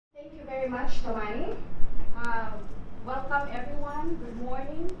Thank you very much, Tomani. Welcome everyone. Good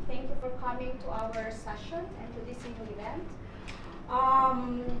morning. Thank you for coming to our session and to this event.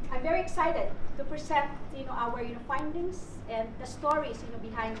 I'm very excited to present our findings and the stories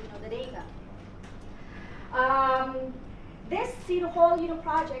behind the data. This whole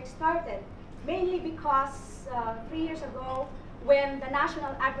project started mainly because 3 years ago, when the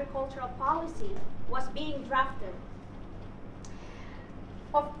National Agricultural Policy was being drafted,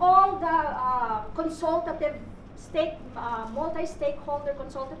 of all the consultative multi-stakeholder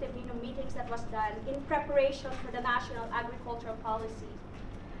consultative meetings that was done in preparation for the National Agricultural Policy,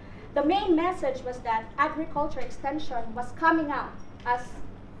 the main message was that agriculture extension was coming out as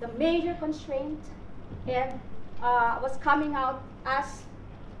the major constraint and was coming out as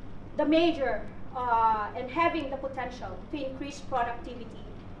the major and having the potential to increase productivity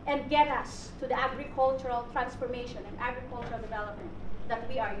and get us to the agricultural transformation and agricultural development that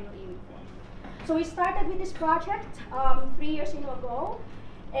we are aiming for. So we started with this project 3 years ago,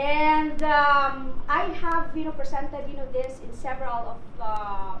 and I have presented this in several of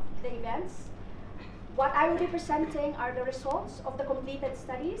the events. What I will be presenting are the results of the completed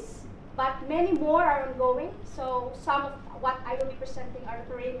studies, but many more are ongoing. So some of what I will be presenting are the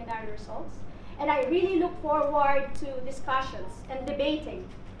preliminary results, and I really look forward to discussions and debating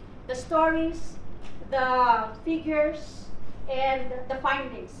the stories, the figures, and the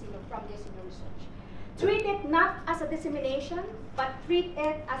findings from this research. Treat it not as a dissemination, but treat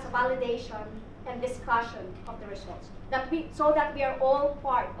it as a validation and discussion of the results, so that we are all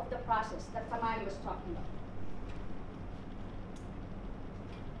part of the process that Tamani was talking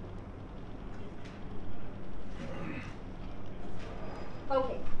about.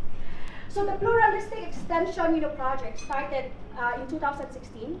 Okay, so the Pluralistic Extension project started in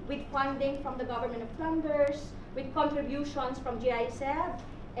 2016 with funding from the Government of Flanders, with contributions from GIZ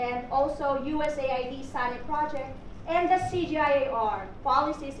and also USAID-SANE project and the CGIAR,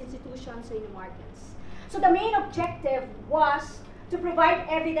 Policies, Institutions, and Markets. So the main objective was to provide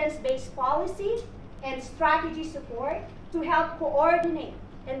evidence-based policy and strategy support to help coordinate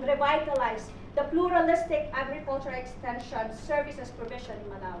and revitalize the pluralistic agricultural extension services provision in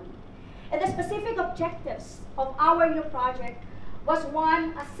Malawi. And the specific objectives of our project was,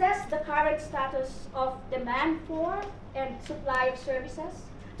 one, assess the current status of demand for and supply of services,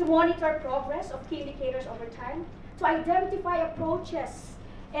 to monitor progress of key indicators over time, to identify approaches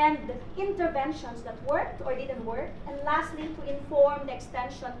and interventions that worked or didn't work, and lastly, to inform the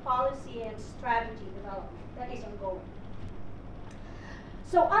extension policy and strategy development that is ongoing.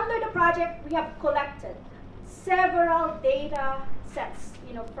 So under the project, we have collected several data sets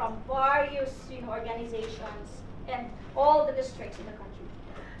from various organizations and all the districts in the country.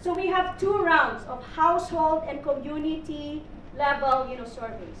 So we have 2 rounds of household and community level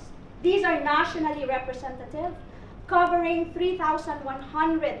surveys. These are nationally representative, covering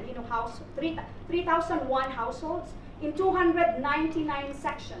 3,100 3,001 households in 299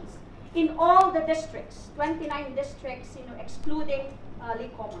 sections in all the districts, 29 districts, excluding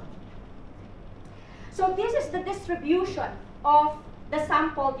Likoma. So this is the distribution of the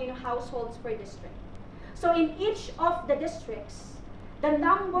sampled households per district. So in each of the districts, the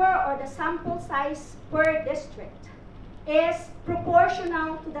number or the sample size per district is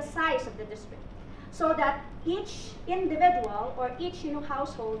proportional to the size of the district, so that each individual or each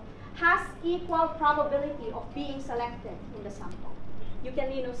household has equal probability of being selected in the sample. You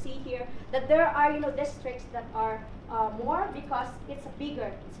can see here that there are districts that are more because it's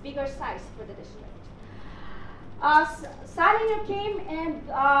bigger size for the district. SANE came and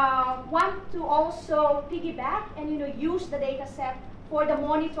want to also piggyback and use the data set for the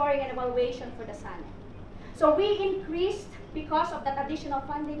monitoring and evaluation for the SANE. So we increased, because of that additional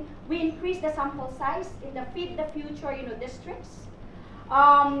funding, we increased the sample size in the Feed the Future districts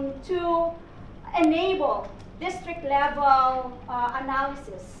to enable district level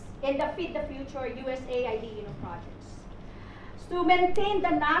analysis in the Feed the Future USAID projects. To maintain the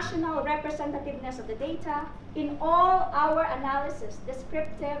national representativeness of the data in all our analysis,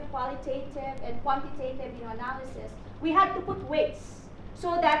 descriptive, qualitative, and quantitative analysis, we had to put weights,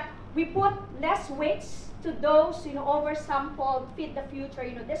 so that we put less weights to those oversampled Feed the Future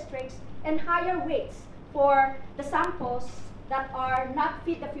districts, and higher weights for the samples that are not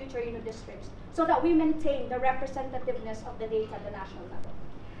Feed the Future districts, so that we maintain the representativeness of the data at the national level.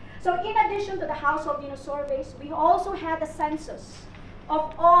 So in addition to the household surveys, we also had a census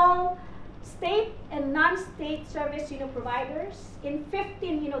of all state and non-state service providers in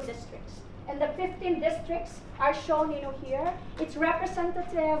 15 districts. And the 15 districts are shown here. It's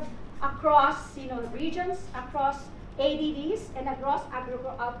representative across regions, across ADDs, and across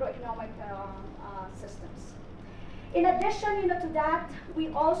economic systems. In addition, to that, we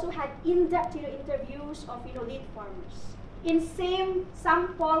also had in-depth, interviews of, lead farmers in same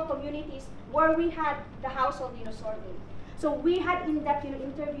sample communities where we had the household, survey. So we had in-depth,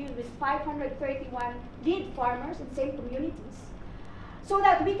 interviews with 531 lead farmers in same communities, so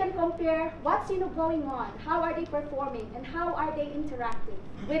that we can compare what's, going on, how are they performing, and how are they interacting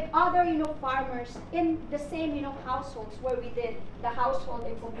with other, farmers in the same, households where we did the household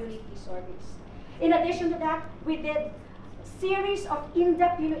and community surveys. In addition to that, we did series of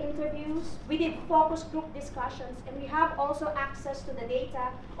in-depth, interviews. We did focus group discussions, and we have also access to the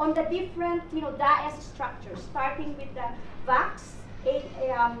data on the different, DAES structures, starting with the VACs,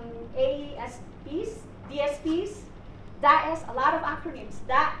 ASPs, DSPs, DAES, a lot of acronyms,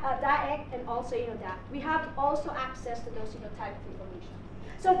 DAEC, and also, DAC. We have also access to those, type of information.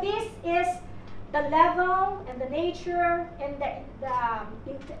 So this is the level and the nature and the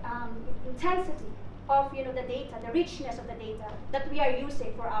intensity of, the data, the richness of the data that we are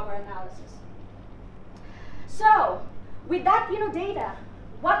using for our analysis. So, with that, data,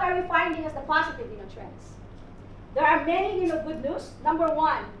 what are we finding as the positive, trends? There are many, good news. Number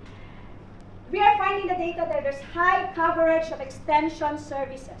one, we are finding the data that there's high coverage of extension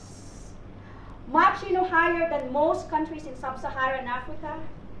services, much, higher than most countries in sub-Saharan Africa,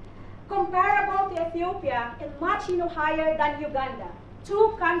 comparable to Ethiopia, and much, higher than Uganda.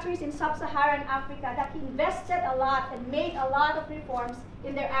 Two countries in sub-Saharan Africa that invested a lot and made a lot of reforms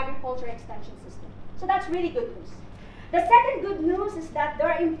in their agriculture extension system. So that's really good news. The second good news is that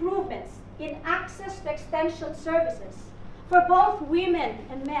there are improvements in access to extension services for both women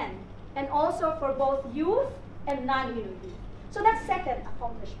and men, and also for both youth and non-youth. So that's second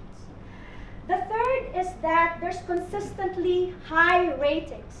accomplishments. The third is that there's consistently high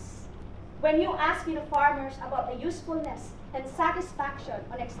ratings when you ask, farmers about the usefulness and satisfaction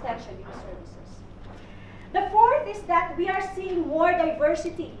on extension, services. The fourth is that we are seeing more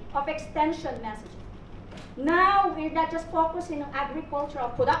diversity of extension messaging. Now we're not just focusing on agricultural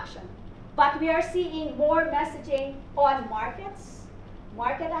production, but we are seeing more messaging on markets,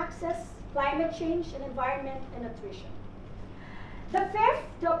 market access, climate change and environment, and nutrition. The fifth,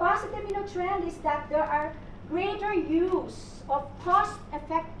 the positive, trend is that there are greater use of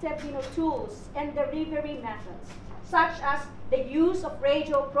cost-effective, tools and delivery methods, such as the use of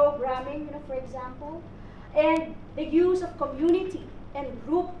radio programming, for example, and the use of community and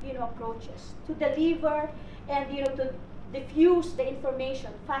group, approaches to deliver and, to diffuse the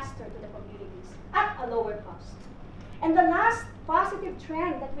information faster to the communities at a lower cost. And the last positive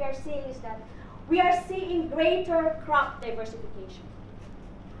trend that we are seeing is that we are seeing greater crop diversification,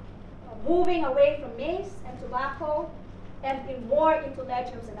 moving away from maize and tobacco and more into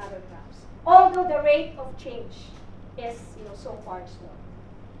legumes and other crops, although the rate of change is, so far slow.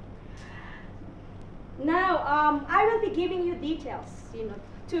 Now, I will be giving you details,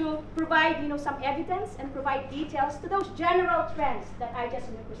 to provide, some evidence and provide details to those general trends that I just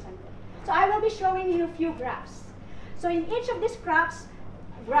presented. So I will be showing you a few graphs. So in each of these graphs,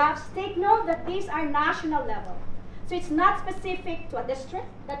 take note that these are national level. So it's not specific to a district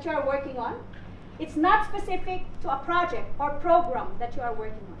that you are working on. It's not specific to a project or program that you are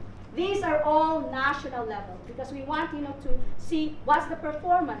working on. These are all national level because we want, to see what's the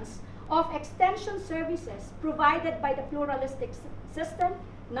performance of extension services provided by the pluralistic system,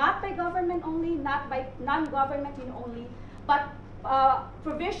 not by government only, not by non-government only, but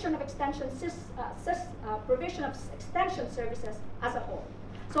provision of extension services as a whole.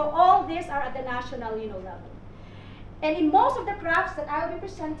 So all these are at the national level. And in most of the graphs that I will be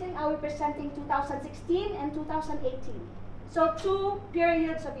presenting 2016 and 2018. So two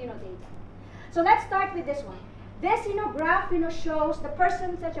periods of data. So let's start with this one. This graph shows the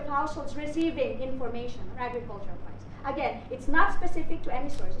percentage of households receiving information on agricultural price. Again, it's not specific to any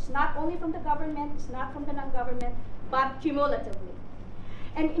source. It's not only from the government, it's not from the non-government, but cumulatively.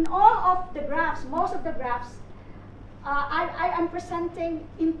 And in all of the graphs, most of the graphs, I am presenting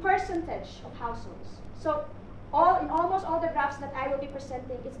in percentage of households. So in almost all the graphs that I will be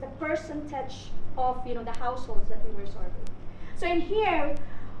presenting, it's the percentage of the households that we were surveying. So in here,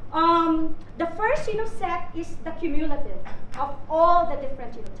 the first set is the cumulative of all the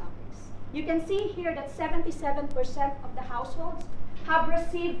different topics. You can see here that 77% of the households have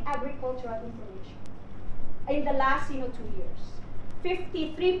received agricultural information in the last 2 years.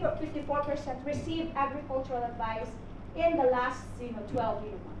 54% received agricultural advice in the last 12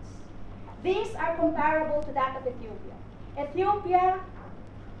 months. These are comparable to that of Ethiopia. Ethiopia,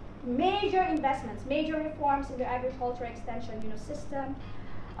 major investments, major reforms in their agriculture extension system.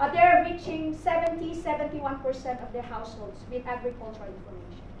 They're reaching 71% of their households with agricultural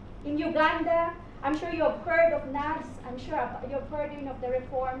information. In Uganda, I'm sure you have heard of NAS. I'm sure you have heard of the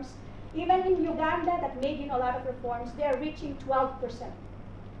reforms. Even in Uganda, that made a lot of reforms, they are reaching 12%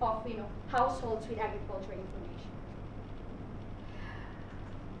 of households with agricultural information.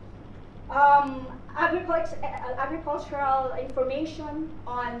 Agricultural information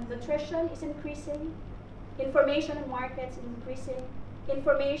on nutrition is increasing. Information on markets is increasing.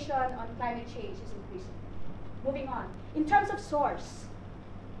 Information on climate change is increasing. Moving on. In terms of source,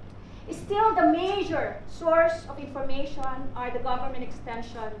 still the major source of information are the government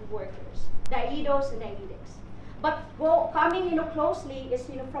extension workers, the IDOs and the IDEX. But coming closely is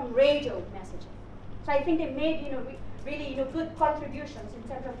from radio messaging. So I think they made really good contributions in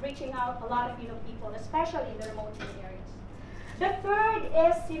terms of reaching out a lot of people, especially in the remote areas. The third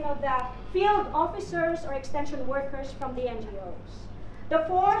is the field officers or extension workers from the NGOs. The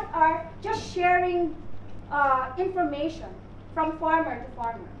fourth are just sharing information from farmer to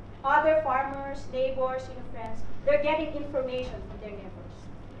farmer. Other farmers, neighbors, friends, they're getting information from their neighbors.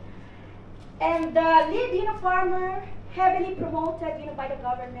 And the lead farmer, heavily promoted by the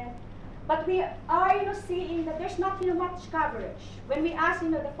government, but we are seeing that there's not much coverage. When we ask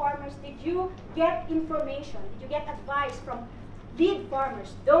the farmers, did you get information? Did you get advice from lead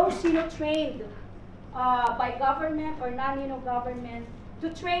farmers, those trained by government or non-government to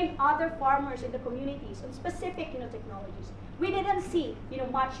train other farmers in the communities on specific technologies? We didn't see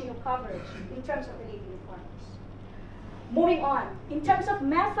much coverage in terms of the lead farmers. Moving on, in terms of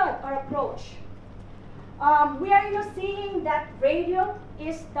method or approach, we are saseeing that radio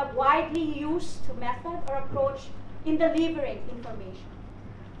is the widely used method or approach in delivering information.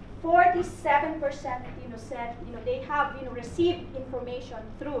 47% said they have received information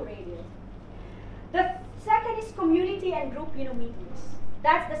through radio. The second is community and group meetings.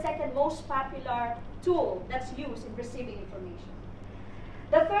 That's the second most popular tool that's used in receiving information.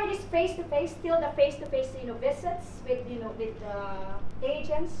 The third is face-to-face, still the face-to-face visits with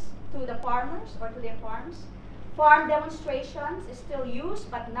agents to the farmers or to their farms. Farm demonstrations is still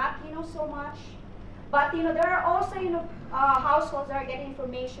used, but not so much. But there are also households that are getting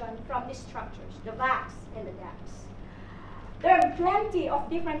information from these structures, the VACs and the DACs. There are plenty of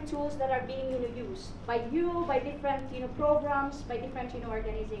different tools that are being used by different programs, by different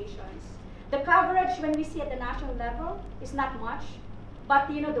organizations. The coverage when we see at the national level is not much, but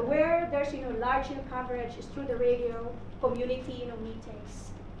where there's large coverage is through the radio, community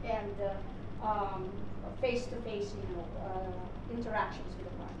meetings, and face-to-face interactions with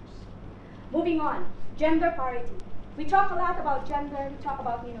the farmers. Moving on, gender parity. We talk a lot about gender. We talk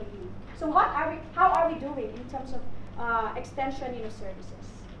about youth. So how are we doing in terms of extension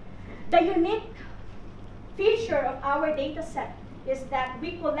services? The unique feature of our data set is that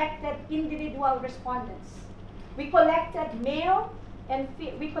we collected individual respondents. We collected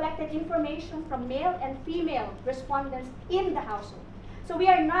information from male and female respondents in the household. So we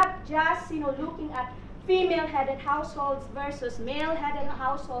are not just looking at female-headed households versus male-headed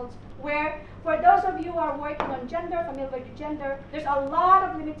households, where for those of you who are working on gender, familiar with gender, there's a lot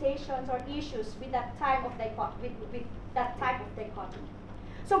of limitations or issues with that type of dichotomy.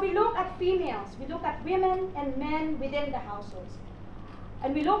 So we look at females, we look at women and men within the households.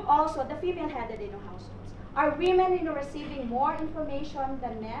 And we look also at the female-headed households. Are women receiving more information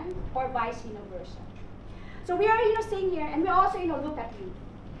than men, or vice versa? So we are seeing here, and we also look at youth.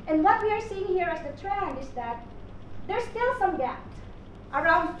 And what we are seeing here as the trend is that there's still some gap.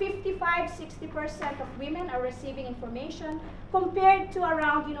 Around 55–60% of women are receiving information compared to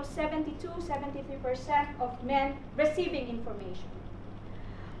around 72–73% of men receiving information.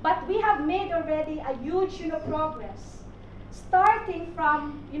 But we have made already a huge progress. Starting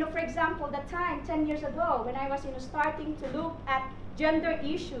from, for example, the time 10 years ago when I was starting to look at gender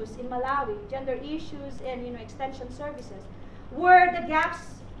issues in Malawi, gender issues in extension services, where the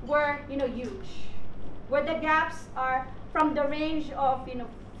gaps were huge, where the gaps are from the range of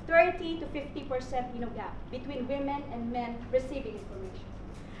 30 to 50% gap between women and men receiving information.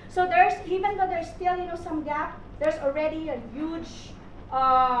 So even though there's still some gap, there's already a huge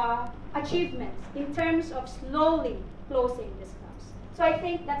achievement in terms of slowly closing this gaps. So I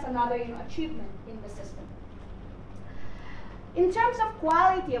think that's another achievement in the system. In terms of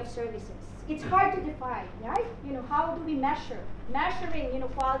quality of services, it's hard to define, right? How do we measure? Measuring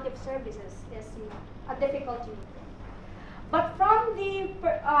quality of services is a difficult thing. But from the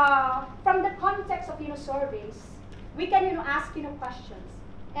context of surveys, we can ask questions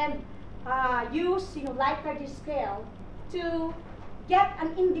and use Likert scale to get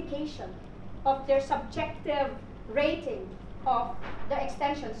an indication of their subjective rating of the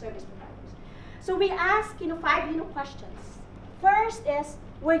extension service providers. So we ask 5 questions. First is,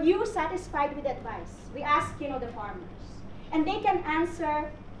 were you satisfied with advice? We ask, the farmers. And they can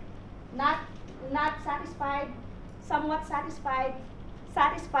answer, not satisfied, somewhat satisfied,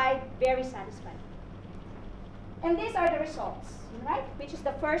 satisfied, very satisfied. And these are the results, right? Which is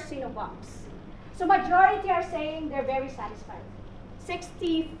the first, box. So majority are saying they're very satisfied.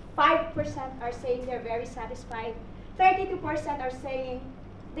 65% are saying they're very satisfied. 32% are saying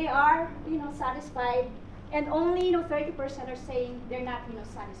they are, satisfied. And only, 30% are saying they're not,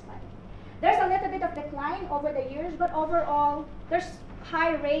 satisfied. There's a little bit of decline over the years, but overall, there's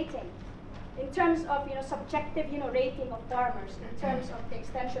high rating in terms of, subjective, rating of farmers in terms of the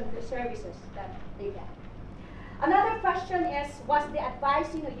extension of the services that they get. Another question is, was the advice,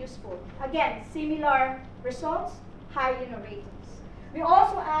 useful? Again, similar results, high, ratings. We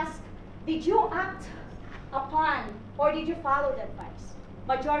also ask, did you act upon or did you follow the advice?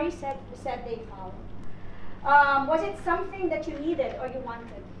 Majority said they followed. Was it something that you needed or you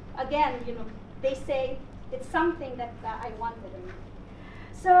wanted? Again, they say it's something that I wanted.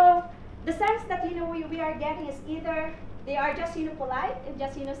 So the sense that we are getting is either they are just polite and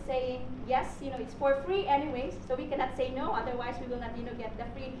just saying yes, it's for free anyways, so we cannot say no, otherwise we will not get the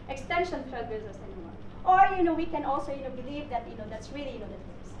free extension services anymore. Or we can also believe that that's really the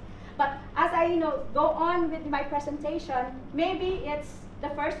case. But as I go on with my presentation, maybe it's the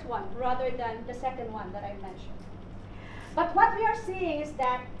first one rather than the second one that I mentioned. But what we are seeing is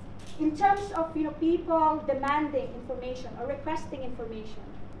that in terms of people demanding information or requesting information,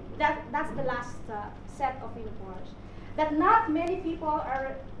 that's the last set of bars. That not many people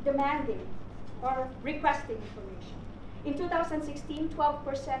are demanding or requesting information. In 2016,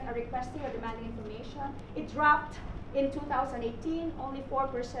 12% are requesting or demanding information. It dropped in 2018. Only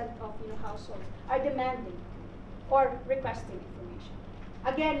 4% of households are demanding or requesting information.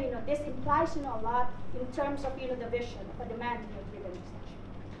 Again, this implies a lot in terms of the vision of a demand-driven extension.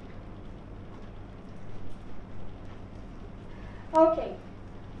 Okay,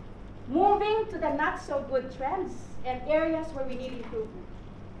 moving to the not so good trends and areas where we need improvement.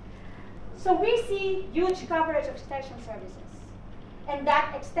 So we see huge coverage of extension services, and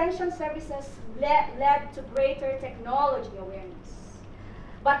that extension services led to greater technology awareness.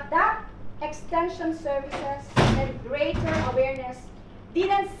 But that extension services and greater awareness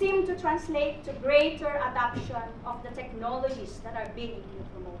didn't seem to translate to greater adoption of the technologies that are being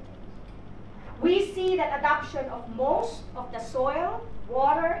promoted. We see that adoption of most of the soil,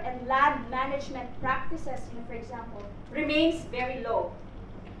 water, and land management practices, for example, remains very low.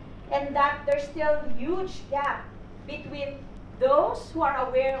 And that there's still a huge gap between those who are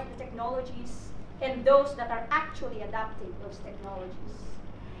aware of the technologies and those that are actually adopting those technologies.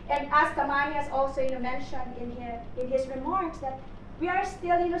 And as Tamani has also mentioned in his remarks, that we are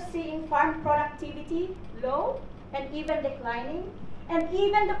still seeing farm productivity low and even declining, and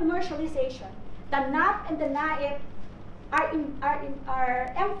even the commercialization. The NAP and the NAIP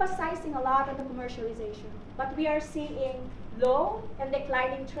are emphasizing a lot on the commercialization, but we are seeing low and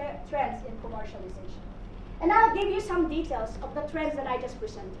declining trends in commercialization. And I'll give you some details of the trends that I just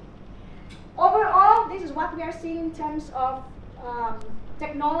presented. Overall, this is what we are seeing in terms of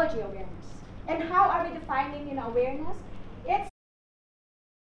technology awareness. And how are we defining awareness? It's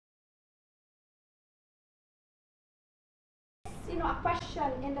a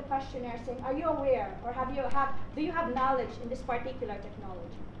question in the questionnaire saying, are you aware or do you have knowledge in this particular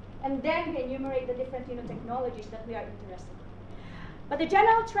technology? And then we enumerate the different technologies that we are interested in. But the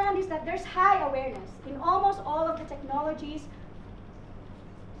general trend is that there's high awareness in almost all of the technologies.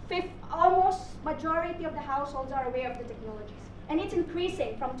 Almost majority of the households are aware of the technologies. And it's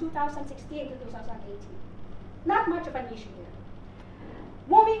increasing from 2016 to 2018. Not much of an issue here.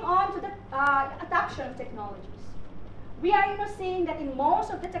 Moving on to the adoption of technologies. We are seeing that in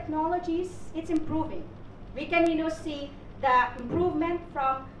most of the technologies, it's improving. We can see the improvement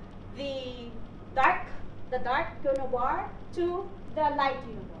from the dark bar to the light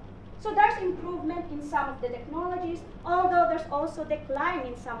bar. So there's improvement in some of the technologies, although there's also decline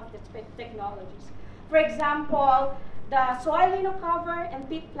in some of the technologies. For example, the soil cover and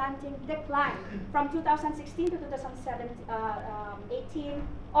peat planting declined from 2016 to 2018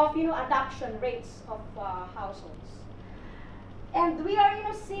 of adoption rates of households. And we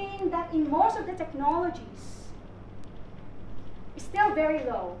are seeing that in most of the technologies, it's still very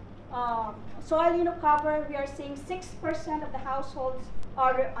low. Soil cover, we are seeing 6% of the households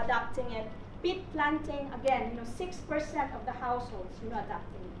are adopting it. Peat planting, again, 6% of the households adopting it.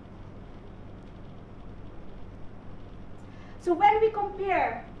 So when we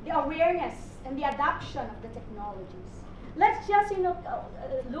compare the awareness and the adoption of the technologies, let's just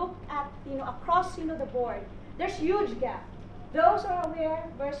look at across the board. There's huge gap. those who are aware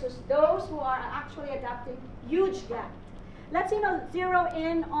versus those who are actually adapting, huge gap. Let's zero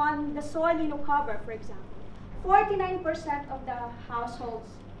in on the soil cover, for example. 49% of the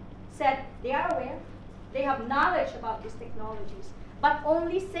households said they are aware, they have knowledge about these technologies, but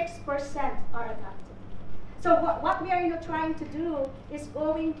only 6% are adapting. So what we are trying to do is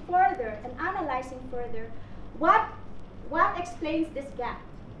going further and analyzing further what explains this gap.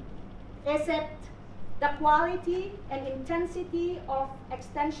 Is it the quality and intensity of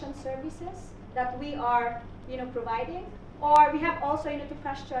extension services that we are providing? Or we have also to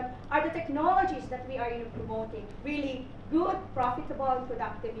question, are the technologies that we are promoting really good, profitable, and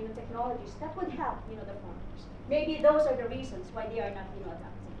productive technologies that would help the farmers? Maybe those are the reasons why they are not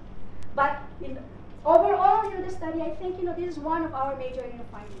adapting. But overall the study, I think this is one of our major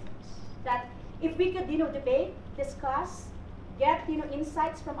findings, that if we could debate, discuss, get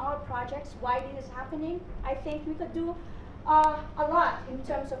insights from our projects why this is happening, I think we could do a lot in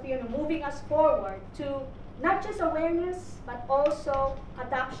terms of moving us forward to not just awareness, but also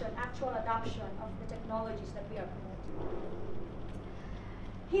adoption, actual adoption of the technologies that we are promoting.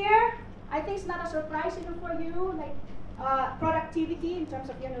 Here, I think it's not a surprise for you, like productivity in terms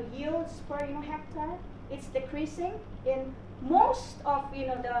of yields per hectare, it's decreasing in most of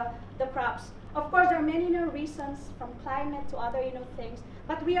the crops. Of course, there are many reasons, from climate to other things,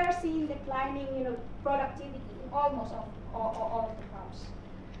 but we are seeing declining productivity in almost all of the crops.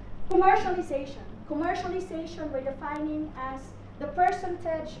 Commercialization. Commercialization we're defining as the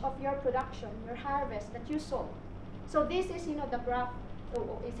percentage of your production, your harvest that you sold. So this is the graph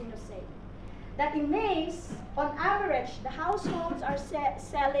is saying that in maize, on average, the households are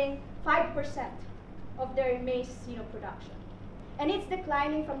selling 5% of their maize production, and it's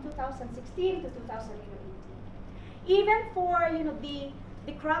declining from 2016 to 2018. Even for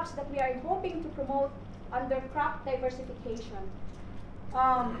the crops that we are hoping to promote under crop diversification,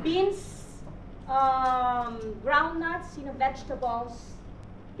 beans, groundnuts, vegetables,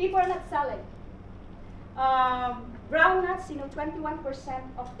 people are not selling. Groundnuts, 21%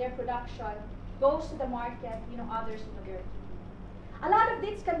 of their production goes to the market, others, they're keeping. A lot of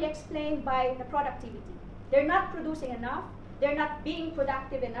this can be explained by the productivity. They're not producing enough, they're not being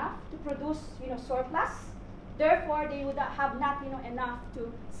productive enough to produce, surplus. Therefore, they would have not, enough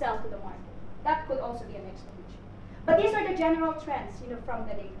to sell to the market. That could also be an explanation. But these are the general trends, from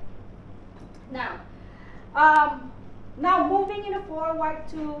the data. Now moving forward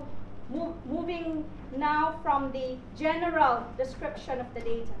to moving now from the general description of the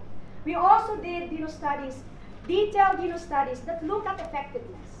data, we also did studies, detailed studies that look at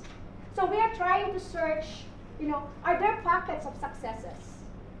effectiveness. So we are trying to search, are there pockets of successes,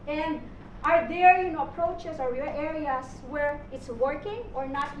 and are there approaches or areas where it's working or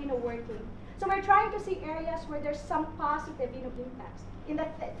not working. So we're trying to see areas where there's some positive impacts in the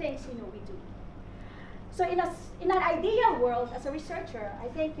things we do. So in an ideal world, as a researcher, I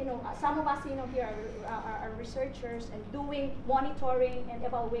think some of us here are researchers and doing monitoring and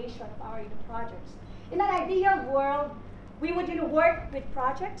evaluation of our projects. In an ideal world, we would work with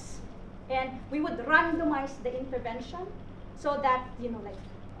projects, and we would randomize the intervention so that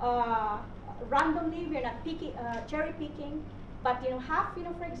randomly we're not cherry picking, but half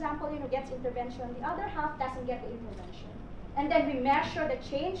for example gets intervention, the other half doesn't get the intervention. And then we measure the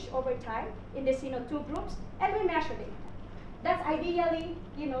change over time in this two groups, and we measure the impact. That's ideally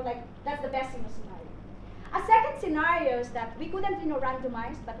that's the best scenario. A second scenario is that we couldn't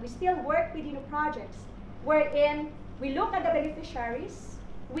randomize, but we still work with projects wherein we look at the beneficiaries,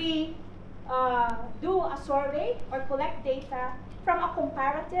 we do a survey or collect data from a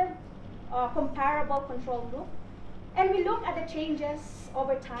comparable control group, and we look at the changes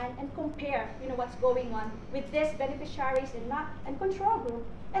over time and compare what's going on with these beneficiaries and control group,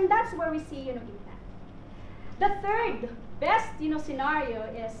 and that's where we see impact. The third best scenario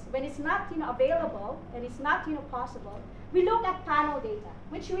is when it's not available and it's not possible, we look at panel data,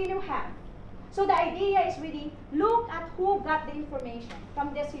 which we have. So the idea is really look at who got the information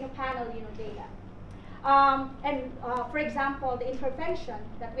from this panel data. For example, the intervention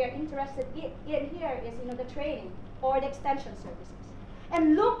that we are interested in here is the training or the extension services.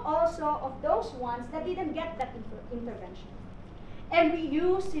 And look also of those ones that didn't get that intervention. And we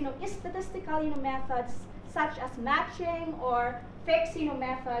use statistical methods such as matching or fixed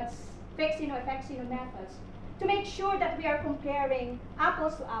methods, fixed effects methods, to make sure that we are comparing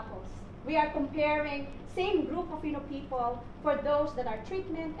apples to apples. We are comparing same group of people for those that are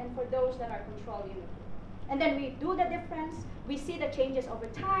treatment and for those that are control And then we do the difference, we see the changes over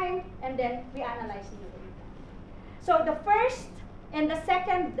time, and then we analyze the impact. So the first and the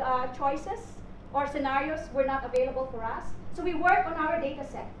second choices or scenarios were not available for us. So we work on our data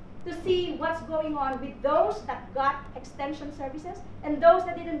set to see what's going on with those that got extension services and those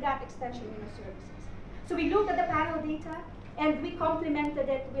that didn't get extension services. So we looked at the panel data and we complemented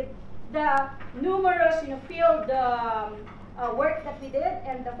it with the numerous field work that we did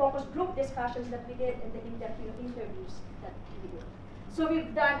and the focus group discussions that we did and the in-depth interviews that we did. So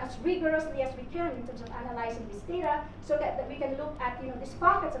we've done as rigorously as we can in terms of analyzing this data so that we can look at these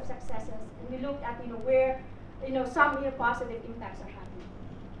pockets of successes, and we look at where some positive impacts are happening.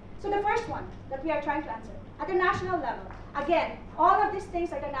 So the first one that we are trying to answer at the national level. Again, all of these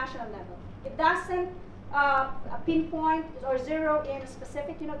things are at the national level. It doesn't pinpoint or zero in a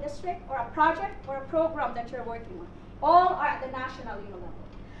specific district or a project or a program that you're working on. All are at the national level.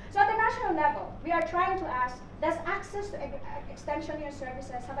 So at the national level, we are trying to ask, does access to extension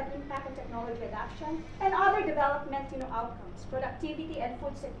services have an impact on technology adoption and other development outcomes, productivity and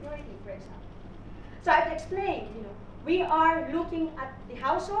food security, for example? So I've explained, we are looking at the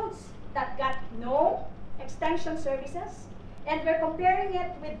households that got no extension services, and we're comparing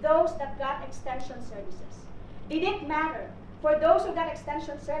it with those that got extension services. Did it matter for those who got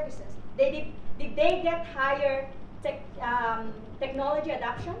extension services? Did they get higher technology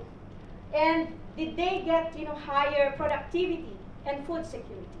adoption? And did they get higher productivity and food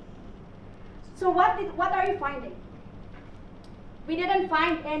security? So what are you finding? We didn't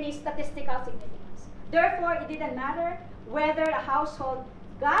find any statistical significance. Therefore, it didn't matter whether a household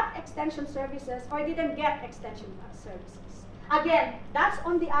got extension services or didn't get extension services. Again, that's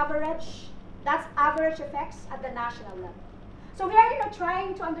on the average. That's average effects at the national level. So we are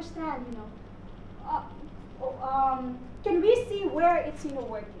trying to understand, can we see where it's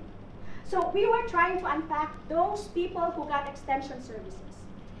working? So we were trying to unpack those people who got extension services.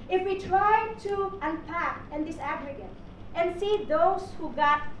 If we try to unpack and disaggregate and see those who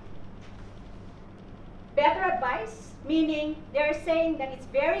got better advice, meaning they're saying that it's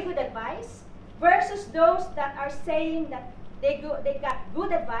very good advice, versus those that are saying that they got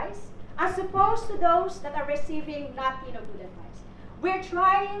good advice, as opposed to those that are receiving not good advice. We're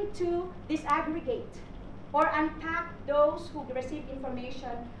trying to disaggregate or unpack those who receive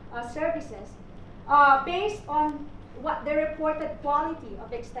information services based on what the reported quality of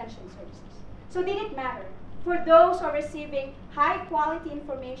the extension services. So did it matter? For those who are receiving high quality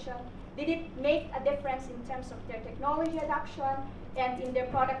information, did it make a difference in terms of their technology adoption and in their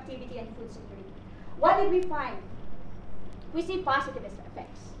productivity and food security? What did we find? We see positive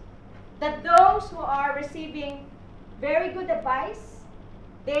effects. That those who are receiving very good advice,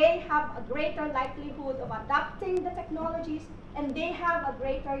 they have a greater likelihood of adopting the technologies, and they have a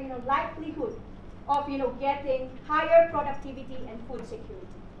greater likelihood of getting higher productivity and food security.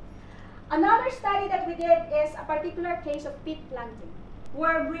 Another study that we did is a particular case of peat planting,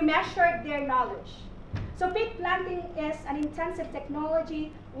 where we measured their knowledge. So peat planting is an intensive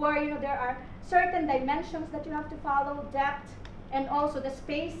technology where there are certain dimensions that you have to follow, depth, and also the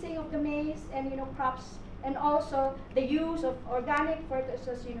spacing of the maize and crops, and also the use of organic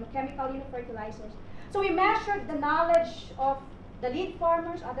fertilizers, chemical fertilizers. So we measured the knowledge of the lead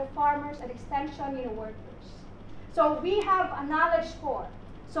farmers, other farmers, and extension workers. So we have a knowledge score.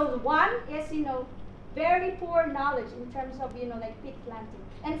 So 1 is very poor knowledge in terms of like peat planting,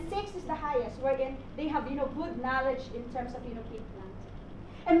 and 6 is the highest, wherein they have good knowledge in terms of peat planting.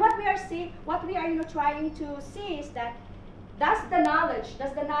 And what we are trying to see is that does the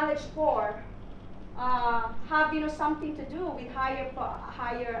knowledge score have something to do with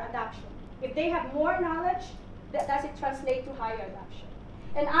higher adoption? If they have more knowledge, does it translate to higher adoption?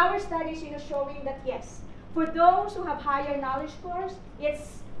 And our studies showing that yes, for those who have higher knowledge scores,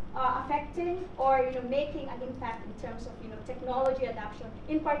 it's affecting or making an impact in terms of technology adoption,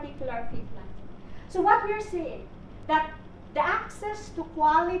 in particular peat planting. So what we're seeing, that the access to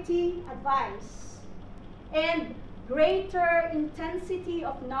quality advice and greater intensity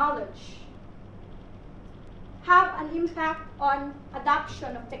of knowledge have an impact on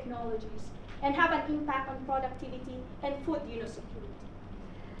adoption of technologies and have an impact on productivity and food security.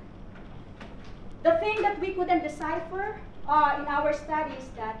 The thing that we couldn't decipher in our study is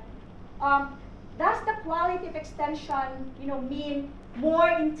that does the quality of extension mean more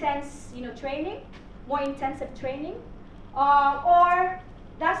intense training, more intensive training, or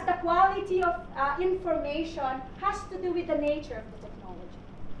does the quality of information has to do with the nature of the technology?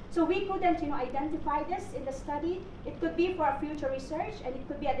 So we couldn't identify this in the study. It could be for a future research, and it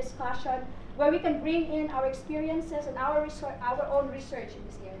could be a discussion where we can bring in our experiences and our own research in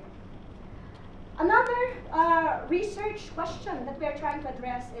this area. Another research question that we are trying to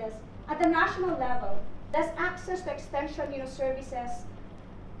address is, at the national level, does access to extension services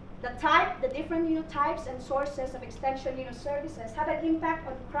the different types and sources of extension services have an impact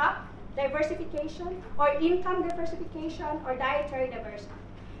on crop diversification or income diversification or dietary diversity.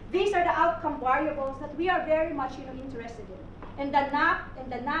 These are the outcome variables that we are very much interested in. And the NAP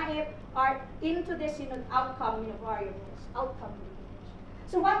and the NAIP are into this outcome variables, outcome indicators.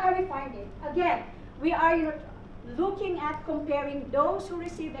 So what are we finding? Again, we are looking at comparing those who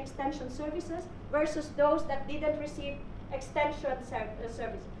receive extension services versus those that didn't receive extension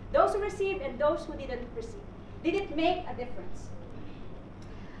services. Those who received and those who didn't receive. Did it make a difference?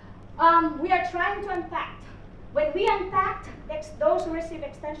 We are trying to unpack. When we unpacked those who receive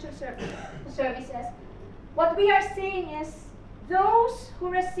extension services, what we are seeing is those who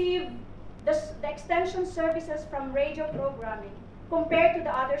receive the extension services from radio programming compared to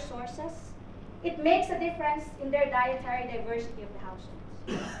the other sources, it makes a difference in their dietary diversity of the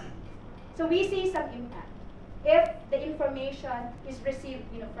households. So we see some impact if the information is received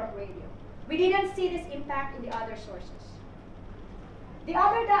from radio. We didn't see this impact in the other sources. The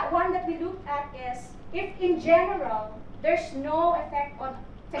other one that we looked at is if in general there's no effect on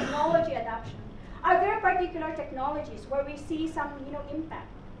technology adoption. Are there particular technologies where we see some impact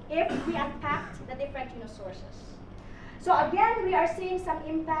if we unpacked the different sources? So again, we are seeing some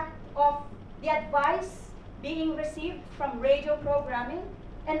impact of the advice being received from radio programming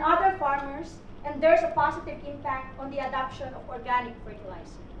and other farmers, and there's a positive impact on the adoption of organic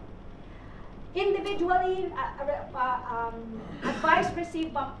fertilizer. Individually, advice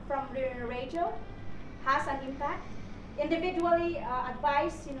received from radio has an impact. Individually,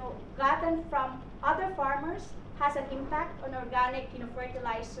 advice gotten from other farmers has an impact on organic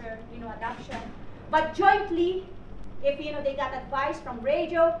fertilizer adoption. But jointly, if they got advice from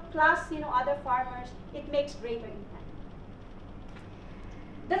radio plus other farmers, it makes greater impact.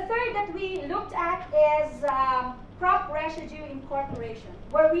 The third that we looked at is crop residue incorporation,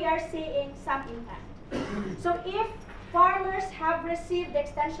 where we are seeing some impact. So if farmers have received the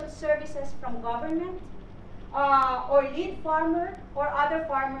extension services from government or lead farmer or other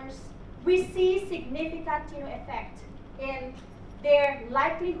farmers, we see significant effect in their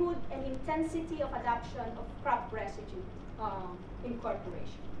likelihood and intensity of adoption of crop residue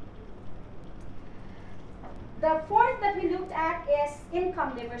incorporation. The fourth that we looked at is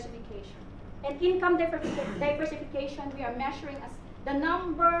income diversification. And income diversification we are measuring as the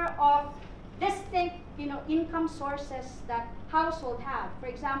number of distinct income sources that household have. For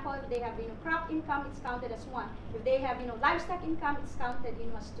example, if they have crop income, it's counted as one. If they have livestock income, it's counted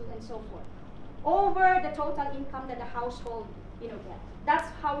as two, and so forth. Over the total income that the household gets. That's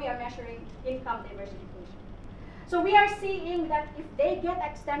how we are measuring income diversification. So we are seeing that if they get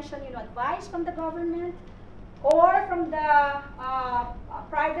extension advice from the government or from the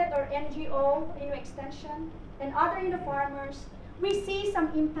private or NGO extension and other farmers, we see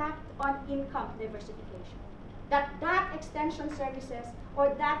some impact on income diversification. That extension services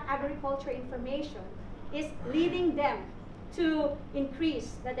or that agriculture information is leading them to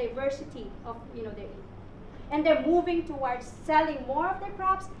increase the diversity of their income. And they're moving towards selling more of their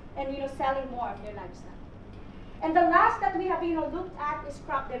crops and selling more of their livestock. And the last that we have looked at is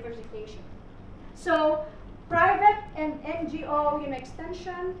crop diversification. So private and NGO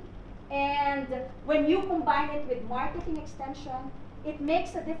extension, and when you combine it with marketing extension, it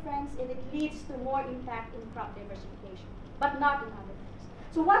makes a difference and it leads to more impact in crop diversification, but not in other things.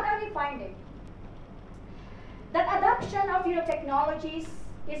 So what are we finding? That adoption of technologies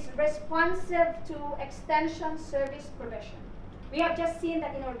is responsive to extension service provision. We have just seen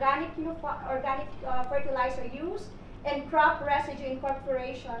that in organic fertilizer use and crop residue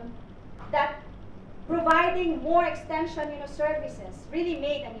incorporation, that providing more extension services really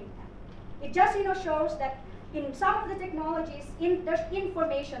made an impact. It just shows that in some of the technologies, there's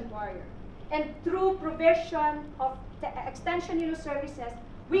information barrier, and through provision of extension services,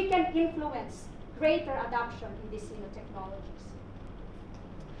 we can influence greater adoption in these technologies.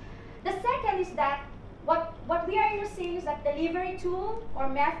 The second is that what we are seeing is that delivery tool or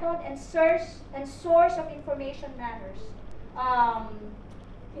method and source of information matters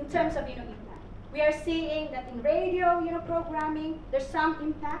in terms of impact. We are seeing that in radio programming, there's some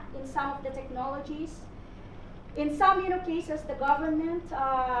impact in some of the technologies. In some cases, the government,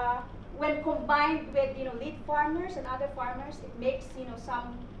 when combined with lead farmers and other farmers, it makes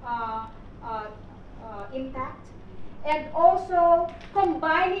some impact. And also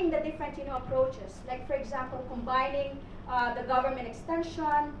combining the different approaches, like for example, combining the government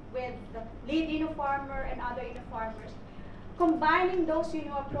extension with the lead farmer and other farmers. Combining those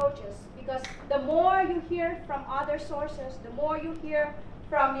approaches, because the more you hear from other sources, the more you hear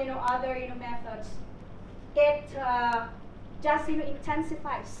from other methods, it just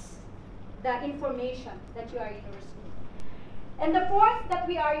intensifies the information that you are receiving. And the fourth that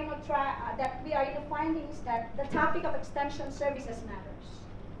we are finding is that the topic of extension services matters.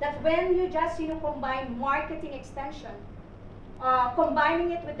 That when you just combine marketing extension,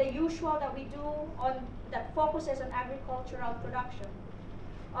 combining it with the usual that we do that focuses on agricultural production,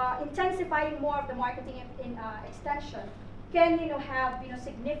 intensifying more of the marketing extension can have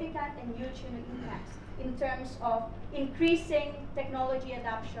significant and huge impacts in terms of increasing technology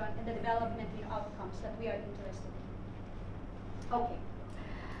adoption and the development outcomes that we are interested in. Okay.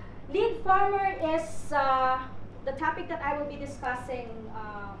 Lead farmer is the topic that I will be discussing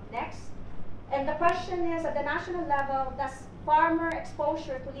next. And the question is, at the national level, does farmer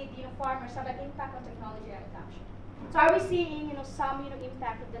exposure to lead farmers have an impact on technology adoption? So are we seeing some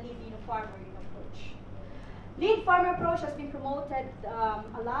impact of the lead farmer approach? Lead farmer approach has been promoted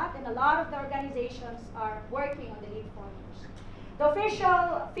a lot, and a lot of the organizations are working on the lead farmers. The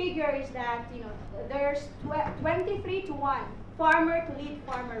official figure is that there's 23:1 farmer to lead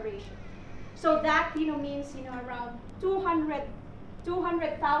farmer ratio. So that means around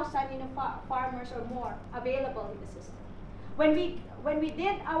 200,000 farmers or more available in the system. When we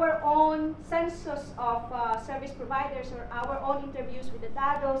did our own census of service providers or our own interviews with the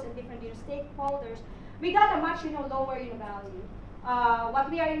DADOs and different stakeholders, we got a much lower value. What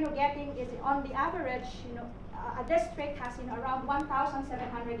we are getting is, on the average, a district has around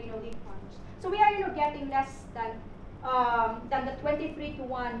 1,700 lead farmers. So we are getting less than the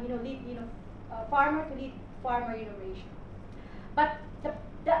 23:1 lead farmer to lead farmer ratio. But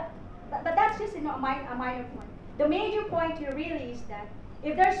that's just a minor point. The major point here really is that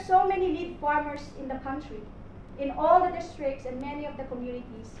if there's so many lead farmers in the country, in all the districts and many of the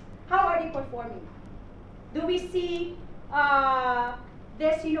communities, how are they performing? Do we see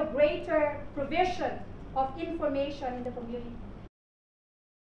this greater provision of information in the community?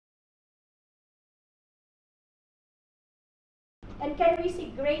 And can we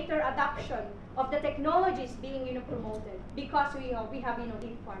see greater adoption of the technologies being promoted because we have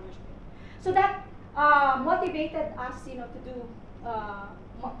lead farmers there? So that motivated us to do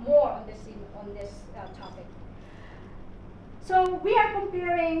more on this topic. So we are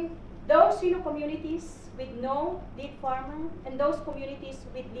comparing those communities with no lead farmer and those communities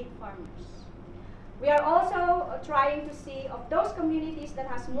with lead farmers. We are also trying to see, of those communities that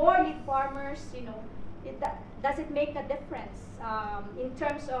has more lead farmers, does it make a difference in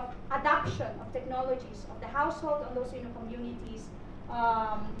terms of adoption of technologies of the household on those communities,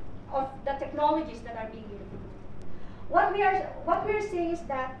 of the technologies that are being used. What we are seeing is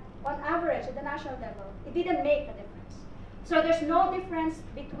that on average at the national level, it didn't make a difference. So there's no difference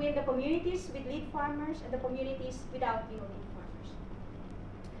between the communities with lead farmers and the communities without lead farmers.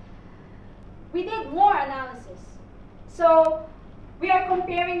 We did more analysis. So we are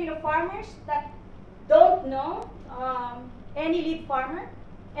comparing farmers that don't know any lead farmer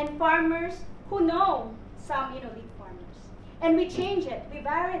and farmers who know some lead farmers. And we changed it, we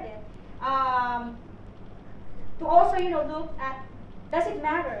varied it to also look at, does it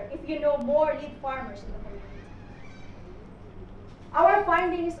matter if you know more lead farmers in the community? Our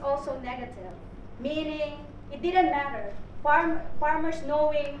finding is also negative, meaning it didn't matter. Farmers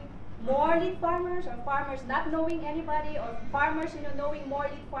knowing more lead farmers, or farmers not knowing anybody, or farmers knowing more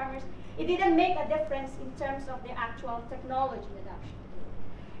lead farmers, it didn't make a difference in terms of the actual technology adoption.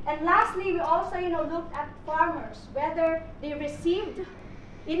 And lastly, we also looked at farmers, whether they received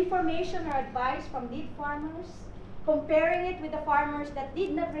information or advice from lead farmers, comparing it with the farmers that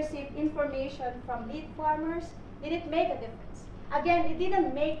did not receive information from lead farmers. Did it make a difference? Again, it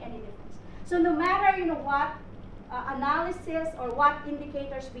didn't make any difference. So no matter what analysis or what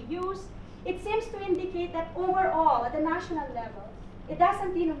indicators we use, it seems to indicate that overall at the national level, it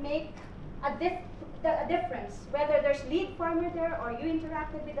doesn't make a difference whether there's lead farmer there or you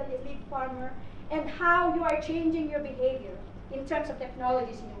interacted with a lead farmer, and how you are changing your behavior in terms of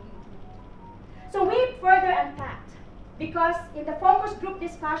technologies you use. So we further unpacked, because in the focus group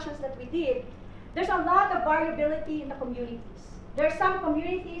discussions that we did, there's a lot of variability in the communities. There are some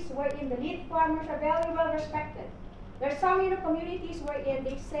communities wherein the lead farmers are very well respected. There are some communities wherein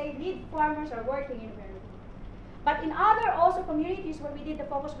they say lead farmers are working very well. But in other also communities where we did the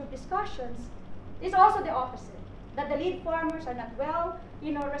focus group discussions, it's also the opposite. That the lead farmers are not well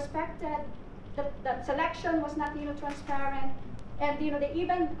respected, the selection was not transparent, and they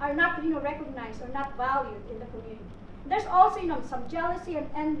even are not recognized or not valued in the community. There's also some jealousy and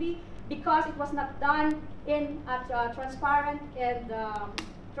envy because it was not done in a transparent and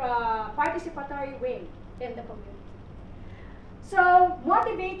participatory way in the community. So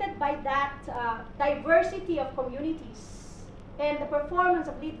motivated by that diversity of communities and the performance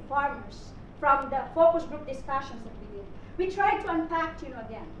of lead farmers from the focus group discussions that we did. We tried to unpack,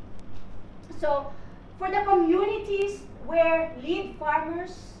 again. So for the communities where lead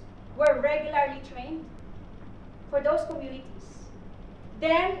farmers were regularly trained, for those communities,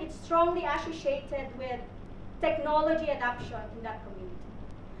 then it's strongly associated with technology adoption in that community.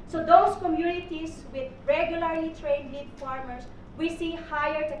 So those communities with regularly trained lead farmers, we see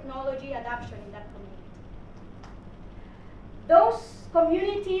higher technology adoption in that community. Those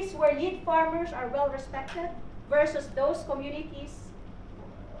communities where lead farmers are well respected versus those communities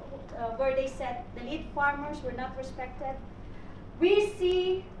where they said the lead farmers were not respected, we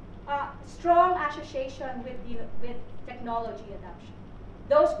see a strong association with technology adoption.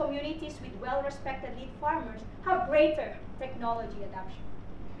 Those communities with well-respected lead farmers have greater technology adoption.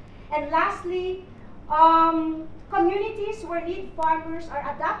 And lastly, communities where lead farmers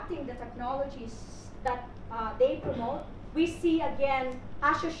are adopting the technologies that they promote, we see again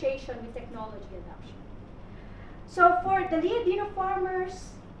association with technology adoption. So for the lead farmers,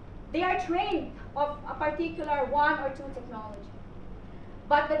 they are trained of a particular one or two technology.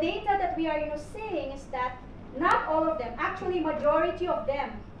 But the data that we are seeing is that not all of them, actually majority of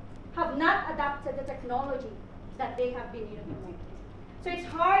them, have not adopted the technology that they have been promoting. So it's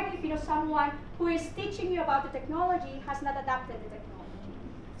hard if someone who is teaching you about the technology has not adopted the technology.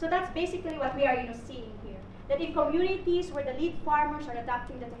 So that's basically what we are seeing here. That in communities where the lead farmers are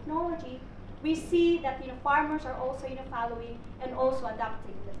adopting the technology, we see that farmers are also following and also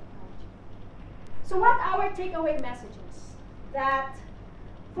adopting the technology. So what our takeaway messages? That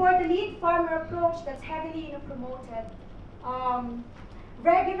for the lead farmer approach that's heavily promoted,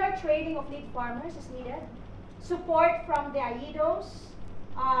 regular training of lead farmers is needed. Support from the AIDOs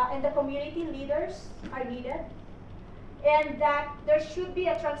and the community leaders are needed. And that there should be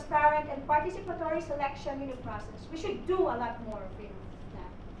a transparent and participatory selection process. We should do a lot more of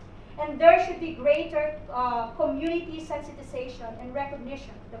that. And there should be greater community sensitization and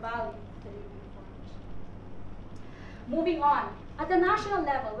recognition of the value of the lead farmers. Moving on. At the national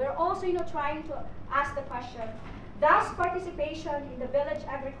level, we're also trying to ask the question, does participation in the village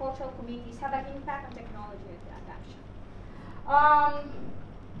agricultural committees have an impact on technology adoption?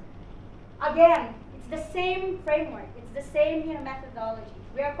 Again, it's the same framework, it's the same methodology.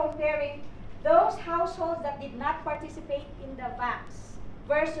 We are comparing those households that did not participate in the VACs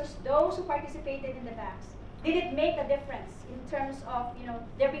versus those who participated in the VACs. Did it make a difference in terms of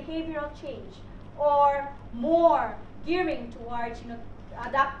their behavioral change or more gearing towards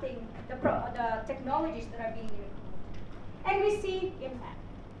adopting the technologies that are being promoted? And we see impact.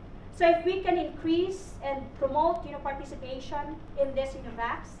 So if we can increase and promote participation in this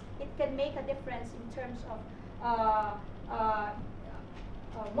VACs, it can make a difference in terms of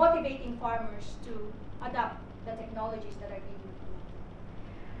motivating farmers to adopt the technologies that are being promoted.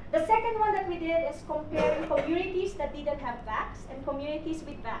 The second one that we did is comparing communities that didn't have VACs and communities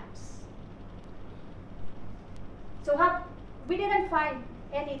with VACs. So we didn't find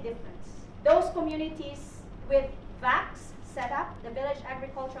any difference. Those communities with VACs set up, the village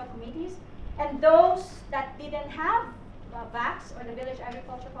agricultural committees, and those that didn't have VACs or the village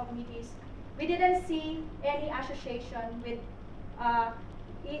agricultural committees, we didn't see any association with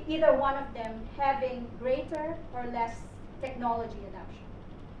either one of them having greater or less technology adoption.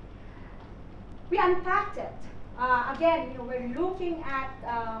 We unpacked it. Again, we're looking at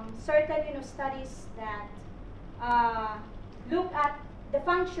certain studies that look at the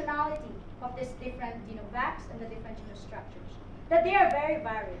functionality of these different VACs and the different structures. That they are very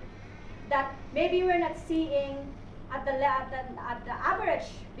varied. That maybe we're not seeing at the average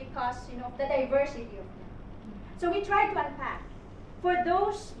because of the diversity of them. So we try to unpack. For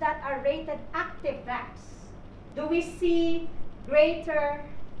those that are rated active VACs, do we see greater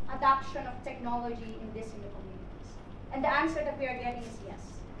adoption of technology in these communities? And the answer that we are getting is yes.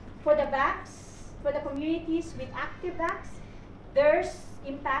 For the VACs, for the communities with active VACs, there's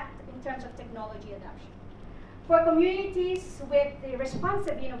impact in terms of technology adoption. For communities with the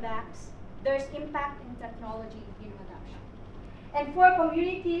responsive VACs, there's impact in technology adoption. And for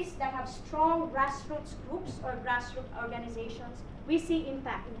communities that have strong grassroots groups or grassroots organizations, we see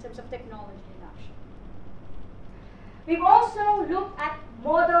impact in terms of technology adoption. We've also looked at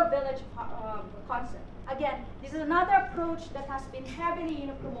model village concept. Again, this is another approach that has been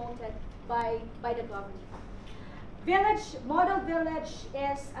heavily promoted by the government. Model village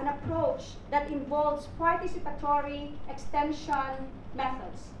is an approach that involves participatory extension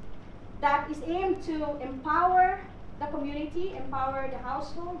methods that is aimed to empower the community, empower the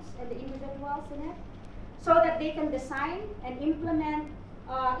households and the individuals in it, so that they can design and implement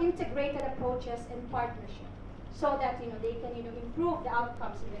integrated approaches and partnership. so that they can improve the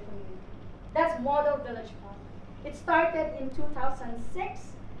outcomes in the community. That's Model Village Project. It started in 2006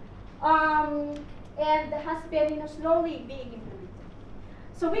 and has been slowly being implemented.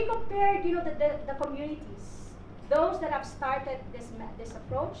 So we compared the communities, those that have started this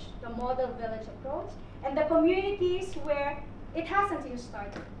approach, the Model Village approach, and the communities where it hasn't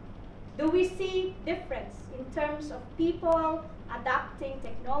started. Do we see difference in terms of people adapting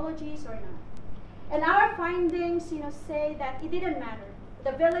technologies or not? And our findings say that it didn't matter.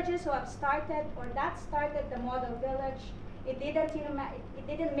 The villages who have started or that started the Model Village, it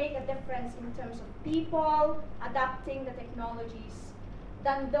didn't make a difference in terms of people adapting the technologies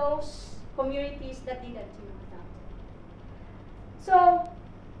than those communities that didn't adapt. So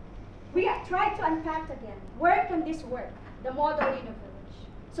we tried to unpack again, where can this work, the Model Village?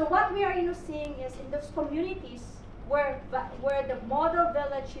 So what we are seeing is in those communities where the Model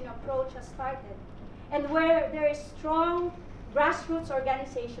Village approach has started, and where there is strong grassroots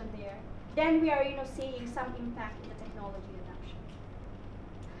organization there, then we are seeing some impact in the technology adoption.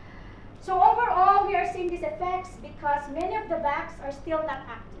 So overall, we are seeing these effects because many of the VACs are still not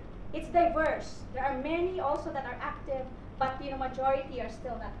active. It's diverse. There are many also that are active, but majority are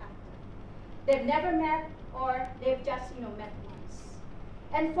still not active. They've never met, or they've just met once.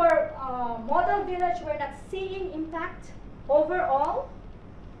 And for Model Village, we're not seeing impact overall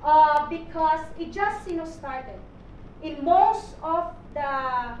because it just started. In most of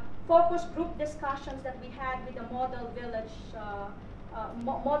the focus group discussions that we had with the Model Village,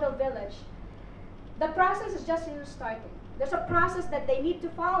 the process is just starting. There's a process that they need to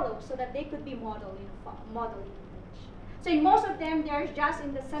follow so that they could be modeling village. So in most of them, they're just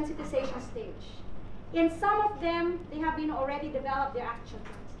in the sensitization stage. In some of them, they have already developed their action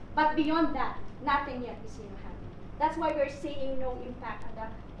plans. But beyond that, nothing yet is happening. That's why we're seeing no impact at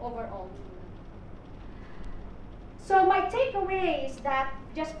the overall level. So my takeaway is that,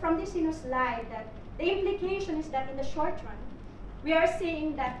 just from this slide, that the implication is that in the short run, we are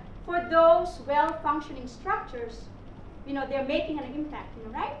seeing that for those well-functioning structures, they're making an impact,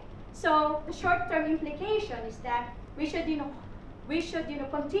 right? So the short-term implication is that we should,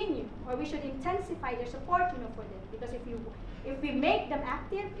 continue, or we should intensify their support, for them, because if we make them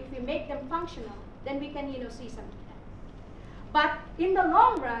active, if we make them functional, then we can, see some impact. But in the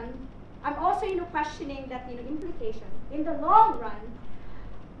long run, I'm also, questioning that, implication. In the long run,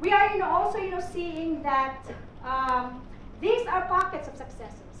 we are, also, seeing that these are pockets of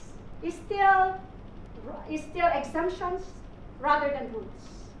successes. It's still exemptions rather than rules.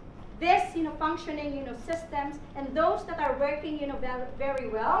 This, functioning, systems, and those that are working, very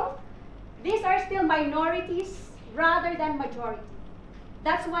well, these are still minorities rather than majority.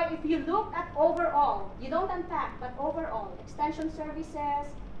 That's why if you look at overall, you don't unpack, but overall, extension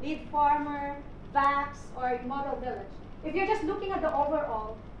services, lead farmer, VACs, or Model Village. If you're just looking at the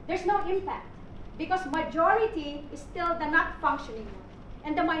overall, there's no impact because majority is still the not functioning one,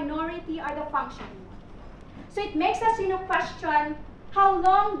 and the minority are the functioning one. So it makes us, question how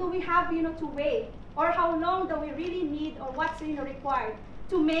long do we have, to wait, or how long do we really need, or what's, required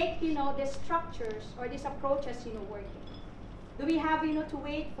to make, these structures or these approaches, working. Do we have, to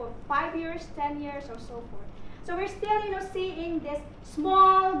wait for 5 years, 10 years, or so forth? So we're still, seeing this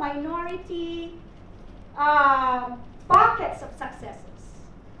small minority pockets of successes.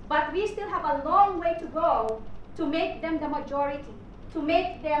 But we still have a long way to go to make them the majority, to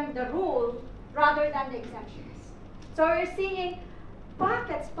make them the rule rather than the exemptions. So we're seeing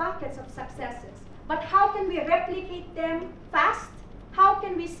pockets of successes. But how can we replicate them fast? How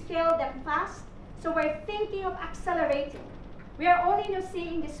can we scale them fast? So we're thinking of accelerating. We are only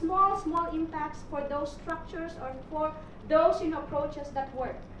seeing the small impacts for those structures or for those approaches that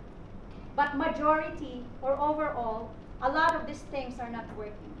work. But majority or overall, a lot of these things are not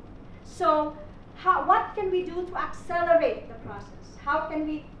working. So what can we do to accelerate the process? How can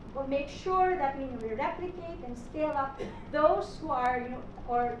we make sure that we replicate and scale up those who are,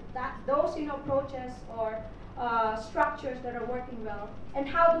 those approaches or structures that are working well, and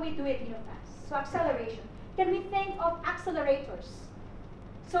how do we do it fast? So acceleration. Can we think of accelerators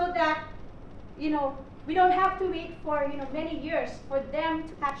so that we don't have to wait for many years for them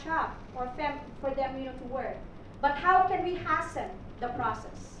to catch up or for them to work? But how can we hasten the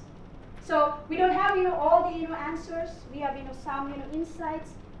process? So we don't have all the answers. We have some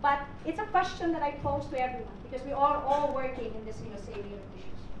insights, but it's a question that I pose to everyone because we are all working in this same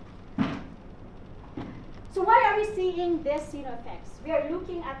issues. So why are we seeing this effects? We are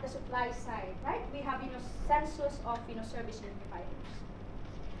looking at the supply side, right? We have census of service providers.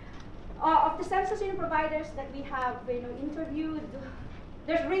 Of the census providers that we have interviewed,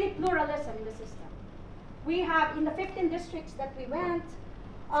 there's really pluralism in the system. we have in the 15 districts that we went,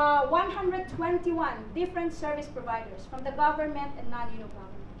 121 different service providers from the government and non-government.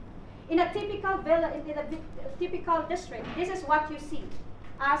 In a typical villa, in a typical district, this is what you see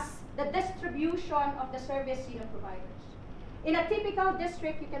as the distribution of the service providers. In a typical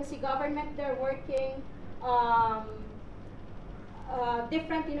district, you can see government there working,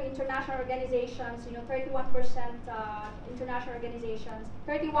 different international organizations, 31% international organizations,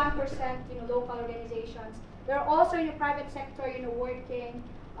 31% local organizations. There are also in the private sector working.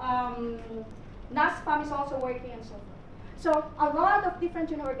 NASFAM is also working and so forth. So a lot of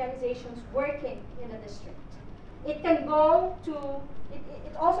different organizations working in a district. It can go to,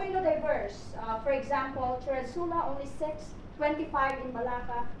 it also diverse. For example, Chirasula only 6, 25 in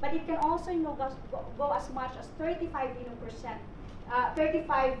Malacca, but it can also go as much as 35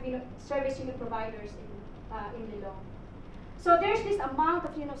 35 service providers in Lilong. So there's this amount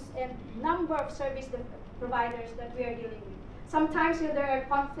of and number of service providers that we are dealing with. Sometimes there are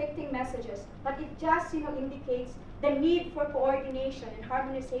conflicting messages, but it just indicates the need for coordination and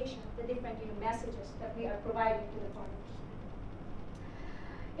harmonization of the different messages that we are providing to the partners.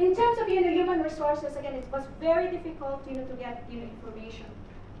 In terms of human resources, again, it was very difficult to get information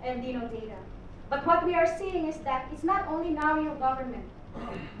and data. But what we are seeing is that it's not only now government,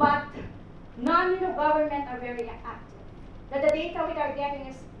 but non-government are very active. That the data we are getting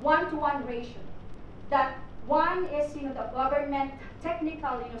is 1-to-1 ratio. That one is the government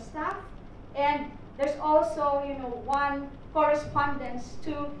technical staff, and there's also one correspondence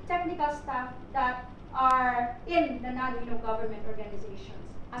to technical staff that are in the non-government organizations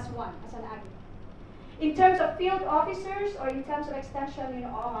as an aggregate. In terms of field officers or in terms of extension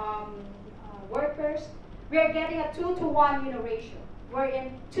workers, we are getting a 2-to-1 ratio,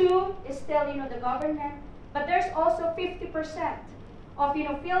 wherein 2 is still the government, but there's also 50% of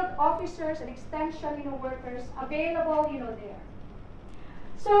field officers and extension workers available there.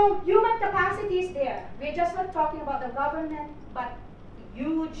 So human capacity is there. We're just not talking about the government, but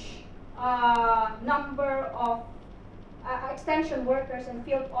huge number of extension workers and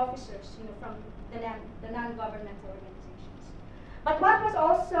field officers from the non-governmental organizations. But what was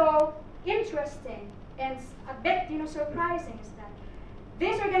also interesting and a bit surprising is that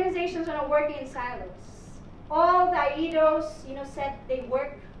these organizations are not working in silos. All the AIDOs said they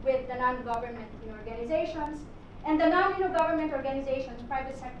work with the non-government organizations, and the non-government organizations,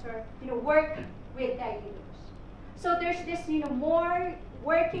 private sector, work with the AIDOs. So there's this more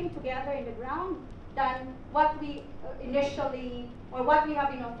working together in the ground than what we initially, or what we have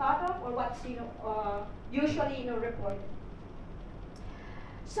thought of, or what's usually reported.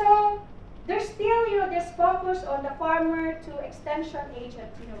 So there's still this focus on the farmer to extension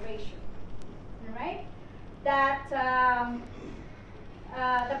agent ratio, right? That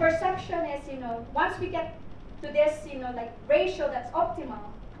the perception is once we get to this like ratio that's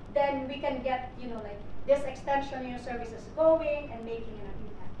optimal, then we can get like this extension services going and making an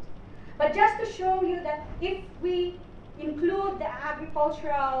impact. But just to show you that if we include the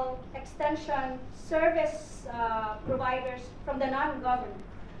agricultural extension service providers from the non-government,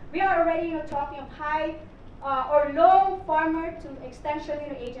 we are already talking of high or low farmer to extension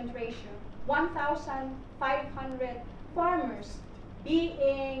agent ratio, 1,500 farmers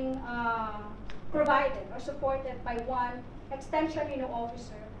being provided or supported by one extension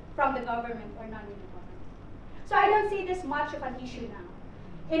officer from the government or non-government. So I don't see this much of an issue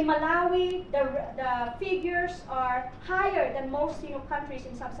now. In Malawi, the figures are higher than most countries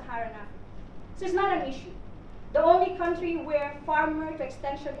in sub-Saharan Africa. So it's not an issue. The only country where farmer to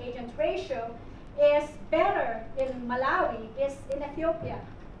extension agent ratio is better in Malawi is in Ethiopia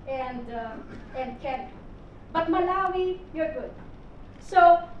and Kenya. But Malawi, you're good.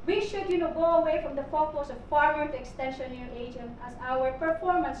 So we should go away from the focus of farmer to extension agent as our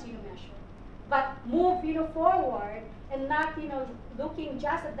performance measure, but move forward and not looking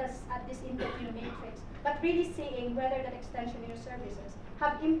just at this input matrix, but really seeing whether that extension services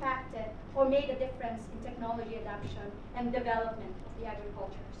have impacted or made a difference in technology adoption and development of the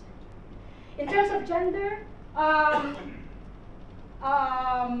agricultural sector. In terms of gender,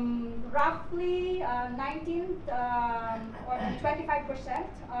 roughly 19 or 25%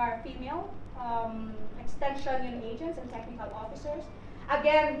 are female extension agents and technical officers.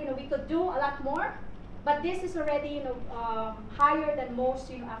 Again, we could do a lot more, but this is already higher than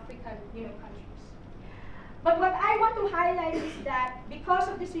most African countries. But what I want to highlight is that because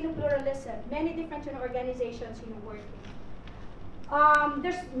of this pluralism, many different organizations working.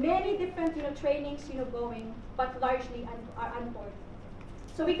 There's many different trainings going, but largely are uncoordinated.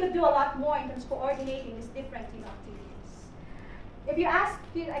 So we could do a lot more in terms of coordinating these different activities. If you ask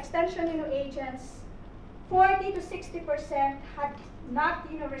extension agents, 40 to 60% had not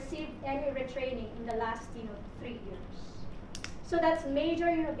received any retraining in the last 3 years. So that's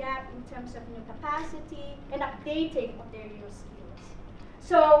major gap in terms of capacity and updating of their skills.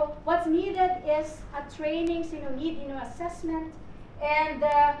 So what's needed is a trainings, need assessment, and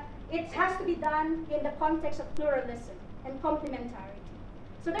it has to be done in the context of pluralism and complementarity.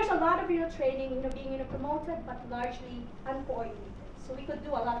 So there's a lot of training being promoted, but largely uncoordinated. So we could do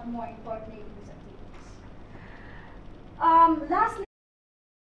a lot more in coordinating these activities. Lastly,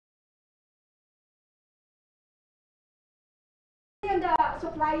 on the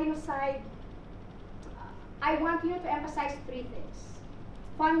supply side, I want to emphasize 3 things.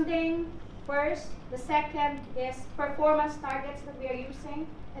 Funding first, the second is performance targets that we are using,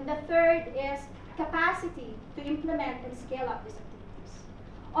 and the third is capacity to implement and scale up these activities.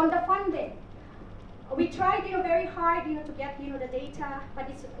 On the funding, we tried very hard to get the data, but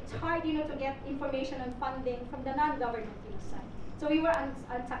it's hard to get information on funding from the non-government side. So we were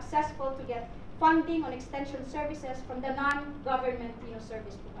unsuccessful to get funding on extension services from the non-government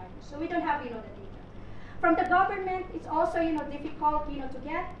service providers. So we don't have the data. From the government, it's also difficult to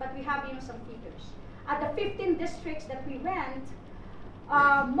get, but we have some figures. At the 15 districts that we went,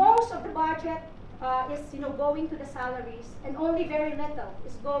 most of the budget is going to the salaries, and only very little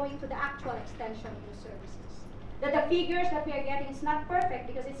is going to the actual extension services. The figures that we are getting is not perfect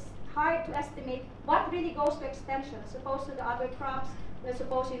because it's hard to estimate what really goes to extension as opposed to the other crops, as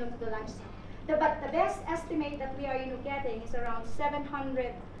opposed to the livestock. But the best estimate that we are getting is around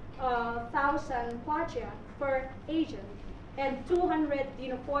 700,000 kwacha per agent and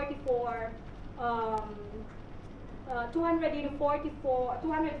 250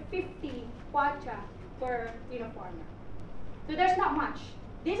 kwacha per farmer. So there's not much.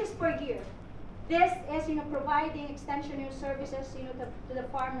 This is per year. This is providing extension services to the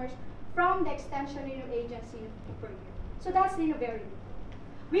farmers from the extension agency per year. So that's very good.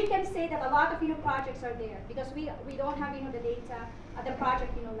 We can say that a lot of projects are there because we don't have the data at the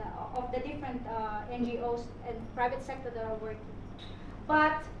project of the different NGOs and private sector that are working.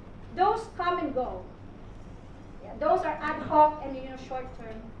 But those come and go. Yeah, those are ad hoc and short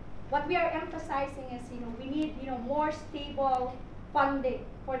term. What we are emphasizing is we need more stable funding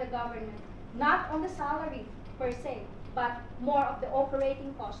for the government, not on the salary per se, but more of the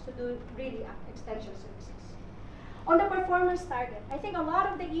operating costs to do really extension services. On the performance target, I think a lot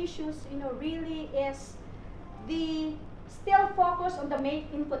of the issues, really is the still focus on the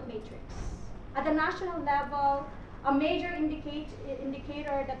input matrix. At the national level, a major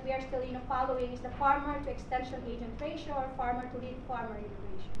indicator that we are still, following is the farmer to extension agent ratio or farmer to lead farmer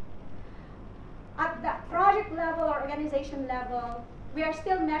ratio. At the project level or organization level, we are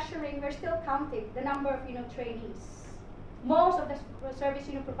still measuring, we're still counting the number of, trainees. Most of the service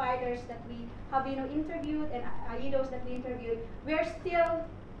providers that we have interviewed and AIDOs that we interviewed, we are still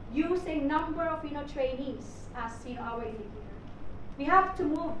using number of trainees as our indicator. We have to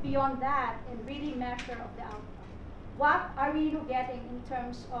move beyond that and really measure of the outcome. What are we getting in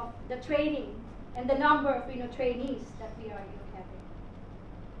terms of the training and the number of trainees that we are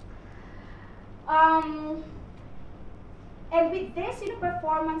having? And with this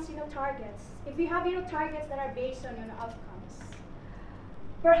performance targets, if we have targets that are based on outcomes,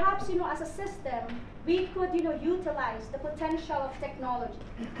 perhaps as a system we could utilize the potential of technology,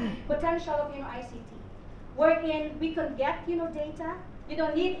 potential of ICT, wherein we could get data. You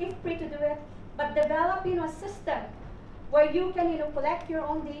don't need IFPRI to do it, but develop a system where you can collect your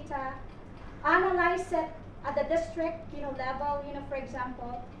own data, analyze it at the district level, for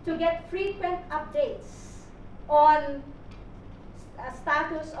example, to get frequent updates on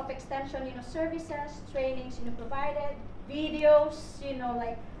status of extension services, trainings provided, videos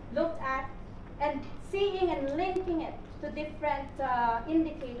like looked at, and seeing and linking it to different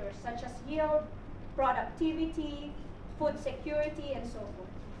indicators such as yield, productivity, food security, and so forth.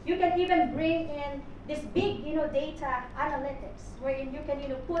 You can even bring in this big data analytics wherein you can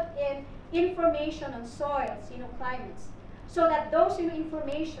put in information on soils, climates, so that those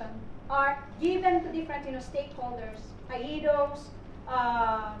information are given to different stakeholders, AIDOs,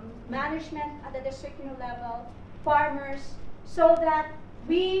 management at the district level, farmers, so that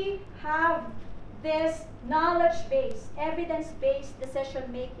we have this knowledge-based, evidence-based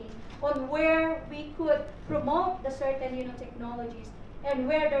decision-making on where we could promote the certain technologies and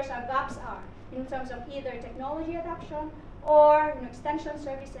where there's our gaps are in terms of either technology adoption or extension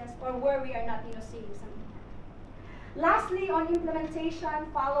services, or where we are not seeing something. Lastly, on implementation,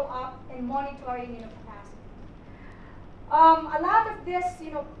 follow-up, and monitoring capacity. A lot of these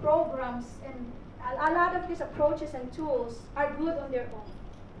programs and a lot of these approaches and tools are good on their own.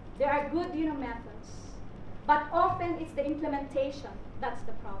 There are good methods. but often it's the implementation that's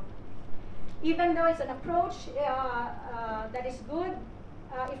the problem. Even though it's an approach that is good,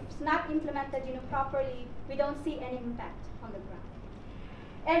 if it's not implemented properly, we don't see any impact on the ground.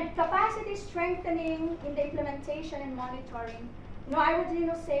 And capacity strengthening in the implementation and monitoring, I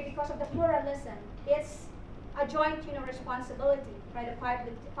would say because of the pluralism, it's a joint responsibility by the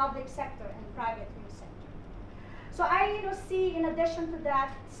public sector and private sector. So I see, in addition to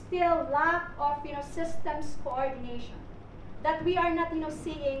that, still lack of systems coordination, that we are not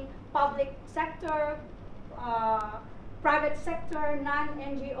seeing public sector, private sector,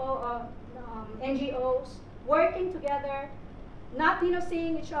 non-NGO NGOs working together, not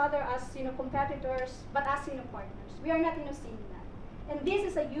seeing each other as competitors, but as partners. We are not seeing that, and this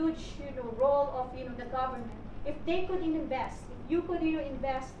is a huge role of the government. If they could invest, if you could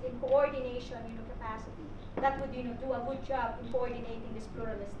invest in coordination capacity, that would do a good job in coordinating this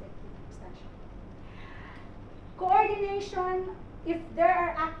pluralistic extension. Coordination, if there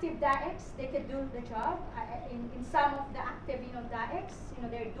are active DAECs, they could do the job. In some of the active DAECs,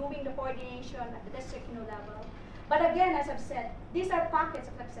 they're doing the coordination at the district level. But again, as I've said, these are pockets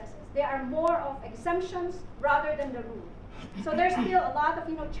of successes. They are more of exemptions rather than the rule. So there's still a lot of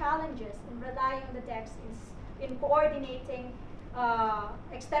challenges in relying on the DAECs in coordinating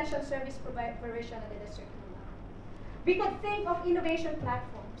extension service provision at the district level. We could think of innovation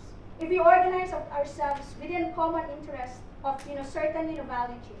platforms. If we organize ourselves within common interest of certain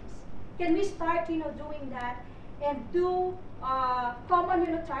value chains, can we start doing that and do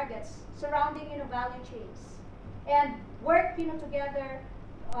common targets surrounding value chains and work together,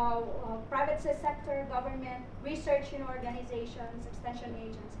 private sector, government, research organizations, extension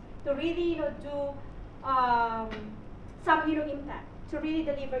agents, to really do some impact, to really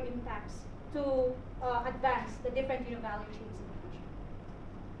deliver impacts to advance the different value chains in the country.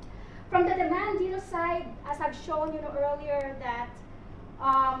 From the demand side, as I've shown earlier, that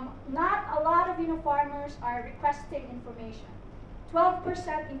not a lot of farmers are requesting information.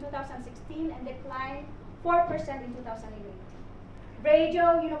 12% in 2016 and declined 4% in 2018.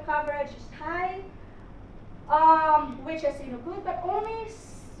 Radio coverage is high, which is good, but only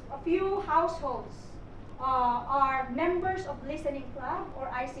a few households are members of listening club or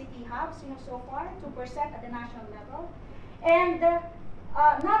ICT hubs so far, 2% at the national level, and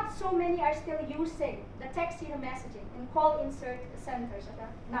not so many are still using the text messaging and call insert centers at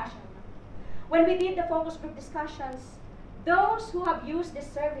the national level. When we did the focus group discussions, those who have used these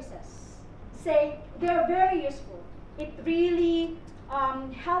services say they're very useful. It really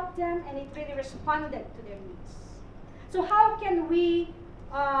helped them and it really responded to their needs. So how can we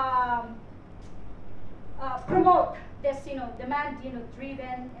promote this demand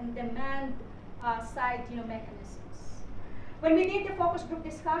driven and demand side mechanisms? When we did the focus group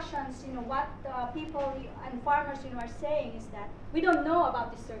discussions, what people and farmers are saying is that we don't know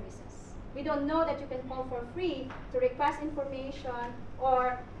about these services. We don't know that you can call for free to request information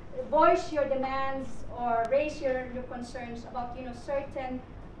or voice your demands or raise your concerns about certain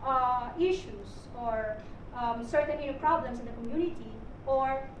issues or certain problems in the community,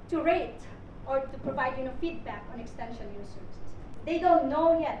 or to rate or to provide feedback on extension services. They don't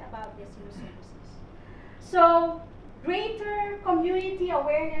know yet about these services. So greater community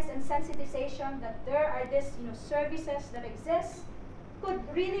awareness and sensitization that there are these services that exist could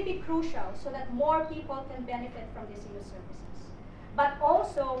really be crucial so that more people can benefit from these services. But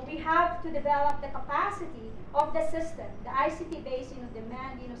also, we have to develop the capacity of the system, the ICT-based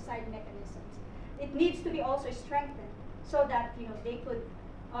demand side mechanisms. It needs to be also strengthened so that they could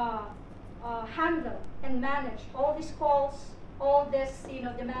handle and manage all these calls, all these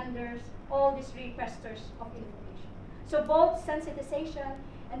demanders, all these requesters of information. So both sensitization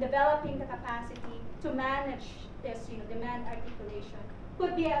and developing the capacity to manage this demand articulation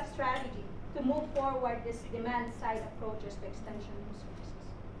could be a strategy to move forward this demand side approaches to extension services.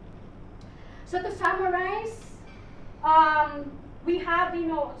 So to summarize, we have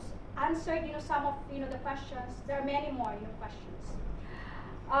answered some of the questions. There are many more questions.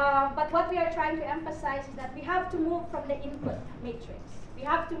 But what we are trying to emphasize is that we have to move from the input matrix. We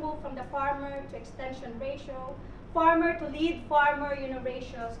have to move from the farmer to extension ratio, farmer to lead farmer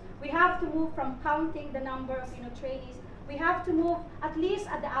ratios. We have to move from counting the number of trainees. We have to move at least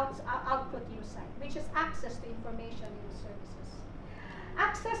at the output side, which is access to information services.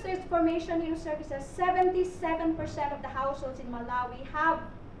 Access to information services, 77% of the households in Malawi have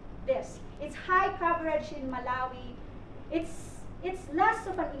this. It's high coverage in Malawi. It's less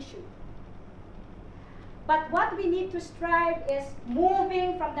of an issue. But what we need to strive is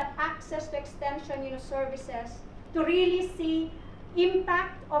moving from that access to extension services to really see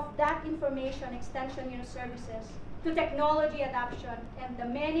impact of that information extension services to technology adoption and the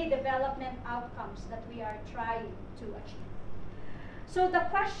many development outcomes that we are trying to achieve. So the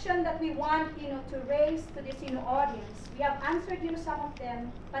question that we want to raise to this audience, we have answered some of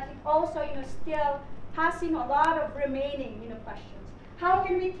them, but it also still has a lot of remaining questions. How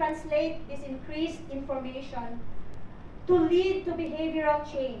can we translate this increased information to lead to behavioral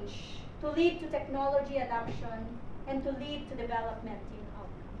change, to lead to technology adoption, and to lead to development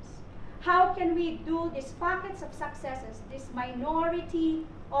outcomes? How can we do these pockets of successes, this minority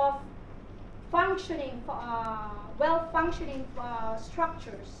of functioning, well-functioning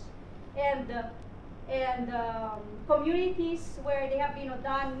structures and communities where they have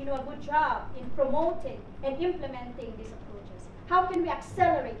done a good job in promoting and implementing these approaches? How can we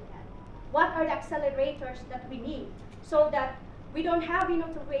accelerate that? What are the accelerators that we need so that we don't have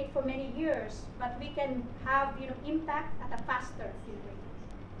to wait for many years, but we can have impact at a faster rate?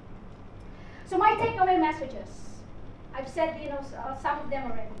 So my takeaway messages, I've said some of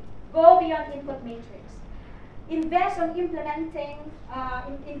them already. Go beyond input matrix. Invest on implementing,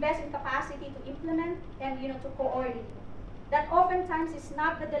 invest in capacity to implement and to coordinate. That oftentimes is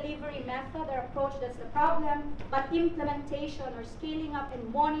not the delivery method or approach that's the problem, but implementation or scaling up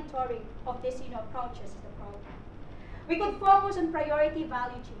and monitoring of these approaches is the problem. We could focus on priority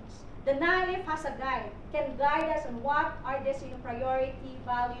value chains. The NAIF has a guide, can guide us on what are these priority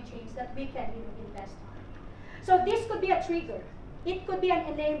value chains that we can invest on. So this could be a trigger. It could be an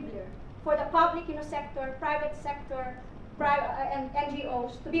enabler for the public sector, private sector, and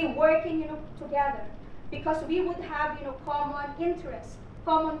NGOs to be working together, because we would have common interests,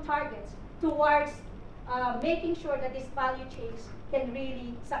 common targets towards making sure that these value chains can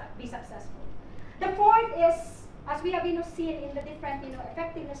really be successful. The fourth is, as we have seen in the different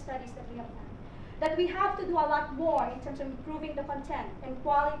effectiveness studies that we have done, that we have to do a lot more in terms of improving the content and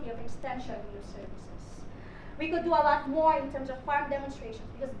quality of extension services. We could do a lot more in terms of farm demonstrations,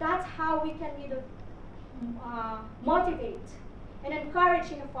 because that's how we can motivate and encourage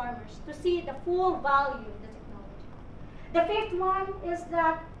farmers to see the full value of the technology. The fifth one is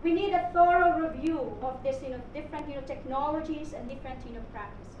that we need a thorough review of this different technologies and different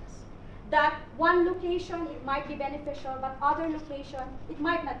practices. That one location it might be beneficial, but other location it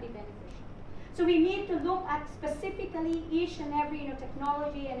might not be beneficial. So we need to look at specifically each and every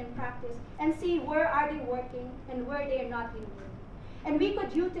technology and in practice and see where are they working and where they are not working. And we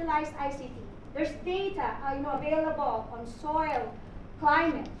could utilize ICT. There's data available on soil,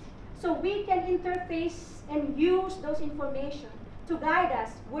 climate. So we can interface and use those information to guide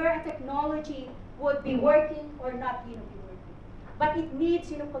us where a technology would be working or not be working. But it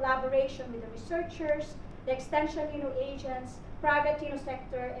needs collaboration with the researchers, the extension agents, private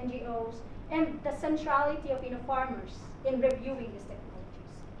sector, NGOs, and the centrality of farmers in reviewing these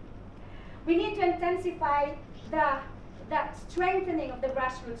technologies. We need to intensify the strengthening of the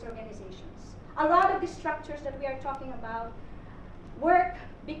grassroots organizations. A lot of the structures that we are talking about work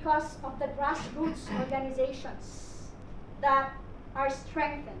because of the grassroots organizations that are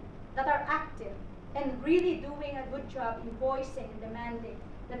strengthened, that are active, and really doing a good job in voicing and demanding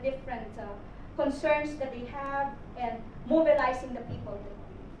the different concerns that they have and mobilizing the people.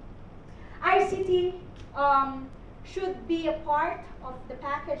 ICT should be a part of the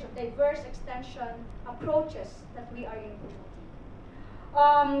package of diverse extension approaches that we are implementing.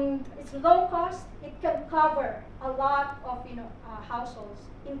 It's low cost. It can cover a lot of households,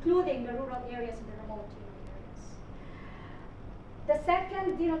 including the rural areas and the remote areas. The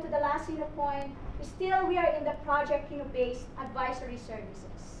second, to the last point, still we are in the project-based advisory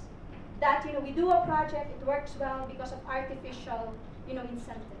services. That we do a project, it works well because of artificial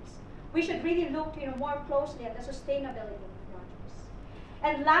incentives. We should really look more closely at the sustainability of the projects.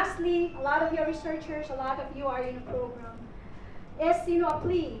 And lastly, a lot of your researchers, a lot of you are in a program, is a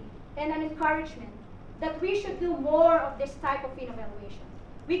plea and an encouragement that we should do more of this type of evaluation.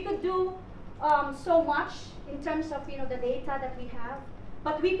 We could do so much in terms of the data that we have,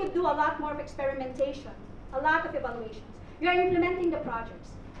 but we could do a lot more of experimentation, a lot of evaluations. We are implementing the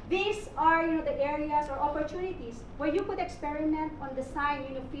projects. These are the areas or opportunities where you could experiment on design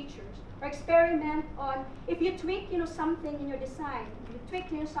features, or experiment on if you tweak something in your design, if you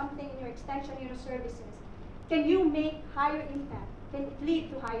tweak something in your extension services, can you make higher impact? Can it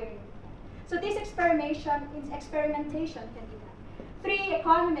lead to higher impact? So this experimentation can be done. 3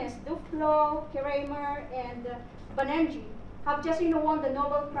 economists, Duflo, Kramer, and Banerjee, have just won the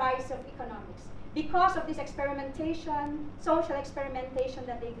Nobel Prize of Economics because of this experimentation, social experimentation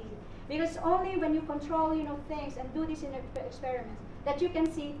that they did. Because only when you control things and do this in experiments that you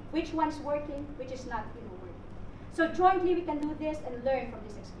can see which one's working, which is not working. So jointly we can do this and learn from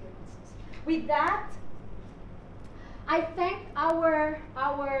these experiences. With that, I thank our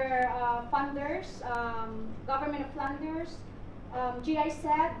funders, Government of Flanders,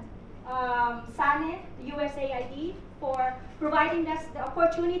 GIZ-SANE, the USAID, for providing us the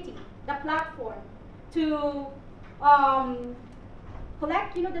opportunity, the platform to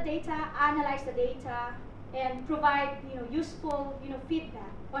collect the data, analyze the data, and provide useful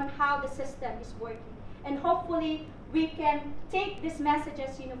feedback on how the system is working. And hopefully we can take these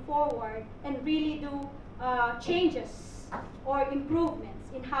messages forward and really do changes or improvements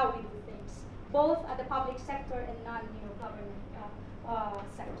in how we do things, both at the public sector and non-government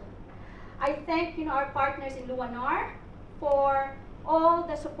sector. I thank our partners in Luanar for all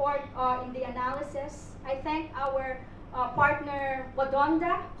the support in the analysis. I thank our partner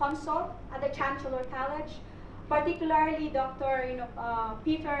Wadonda Consult at the Chancellor College, particularly Dr.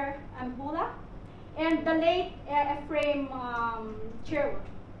 Peter Ambula, and the late IFPRI chairman.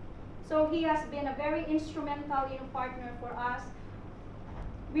 So he has been a very instrumental partner for us.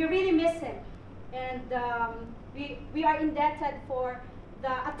 We really miss him, and we are indebted for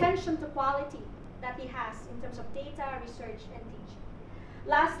the attention to quality that he has in terms of data, research, and teaching.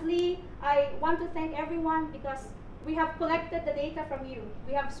 Lastly, I want to thank everyone because we have collected the data from you.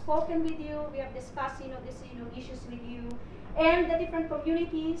 We have spoken with you. We have discussed these issues with you, and the different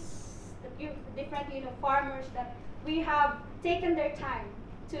communities, the different farmers that we have taken their time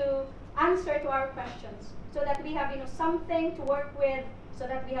to answer to our questions, so that we have something to work with, so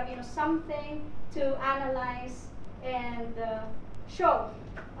that we have something to analyze and show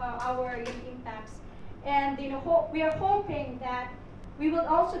our impacts. And we are hoping that we will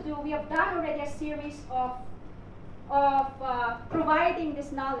also do. We have done already a series of providing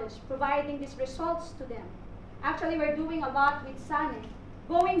this knowledge, providing these results to them. Actually, we're doing a lot with SANE,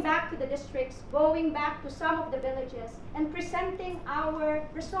 going back to the districts, going back to some of the villages, and presenting our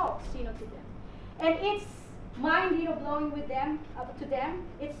results to them. And it's mind-blowing with them, to them.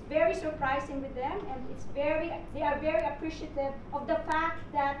 It's very surprising with them, and they are very appreciative of the fact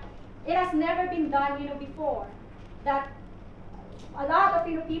that it has never been done before. That a lot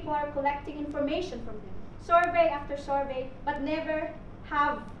of people are collecting information from them, survey after survey, but never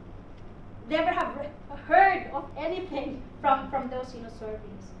have heard of anything from those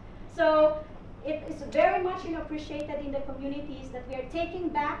surveys. So it is very much appreciated in the communities that we are taking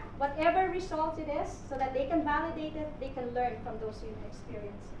back whatever results it is, so that they can validate it, they can learn from those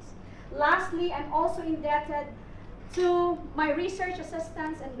experiences. Lastly, I'm also indebted to my research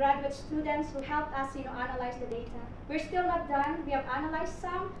assistants and graduate students who helped us analyze the data. We're still not done. We have analyzed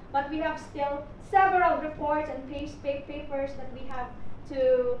some, but we have still several reports and papers that we have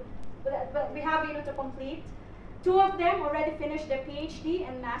to complete. Two of them already finished their PhD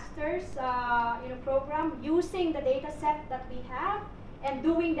and master's program using the data set that we have and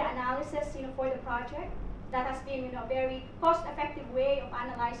doing the analysis for the project. That has been a very cost-effective way of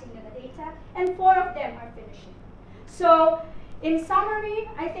analyzing the data, and 4 of them are finishing. So in summary,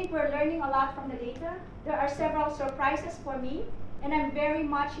 I think we're learning a lot from the data. There are several surprises for me, and I'm very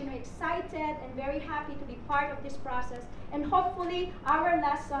much excited and very happy to be part of this process. And hopefully our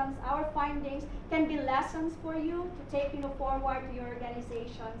lessons, our findings can be lessons for you to take forward to your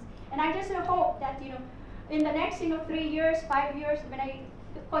organizations. And I just hope that in the next 3 years, 5 years, when I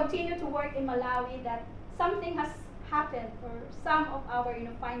continue to work in Malawi, that something has happened or some of our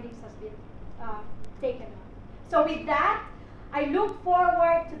findings has been taken up. So with that, I look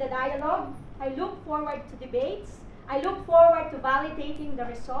forward to the dialogue. I look forward to debates. I look forward to validating the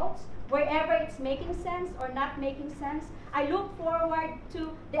results wherever it's making sense or not making sense. I look forward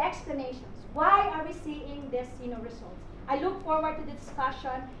to the explanations. Why are we seeing this results? I look forward to the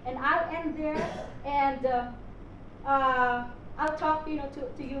discussion, and I'll end there, and I'll talk to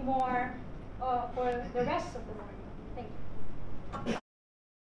you more for the rest of the morning. Thank you.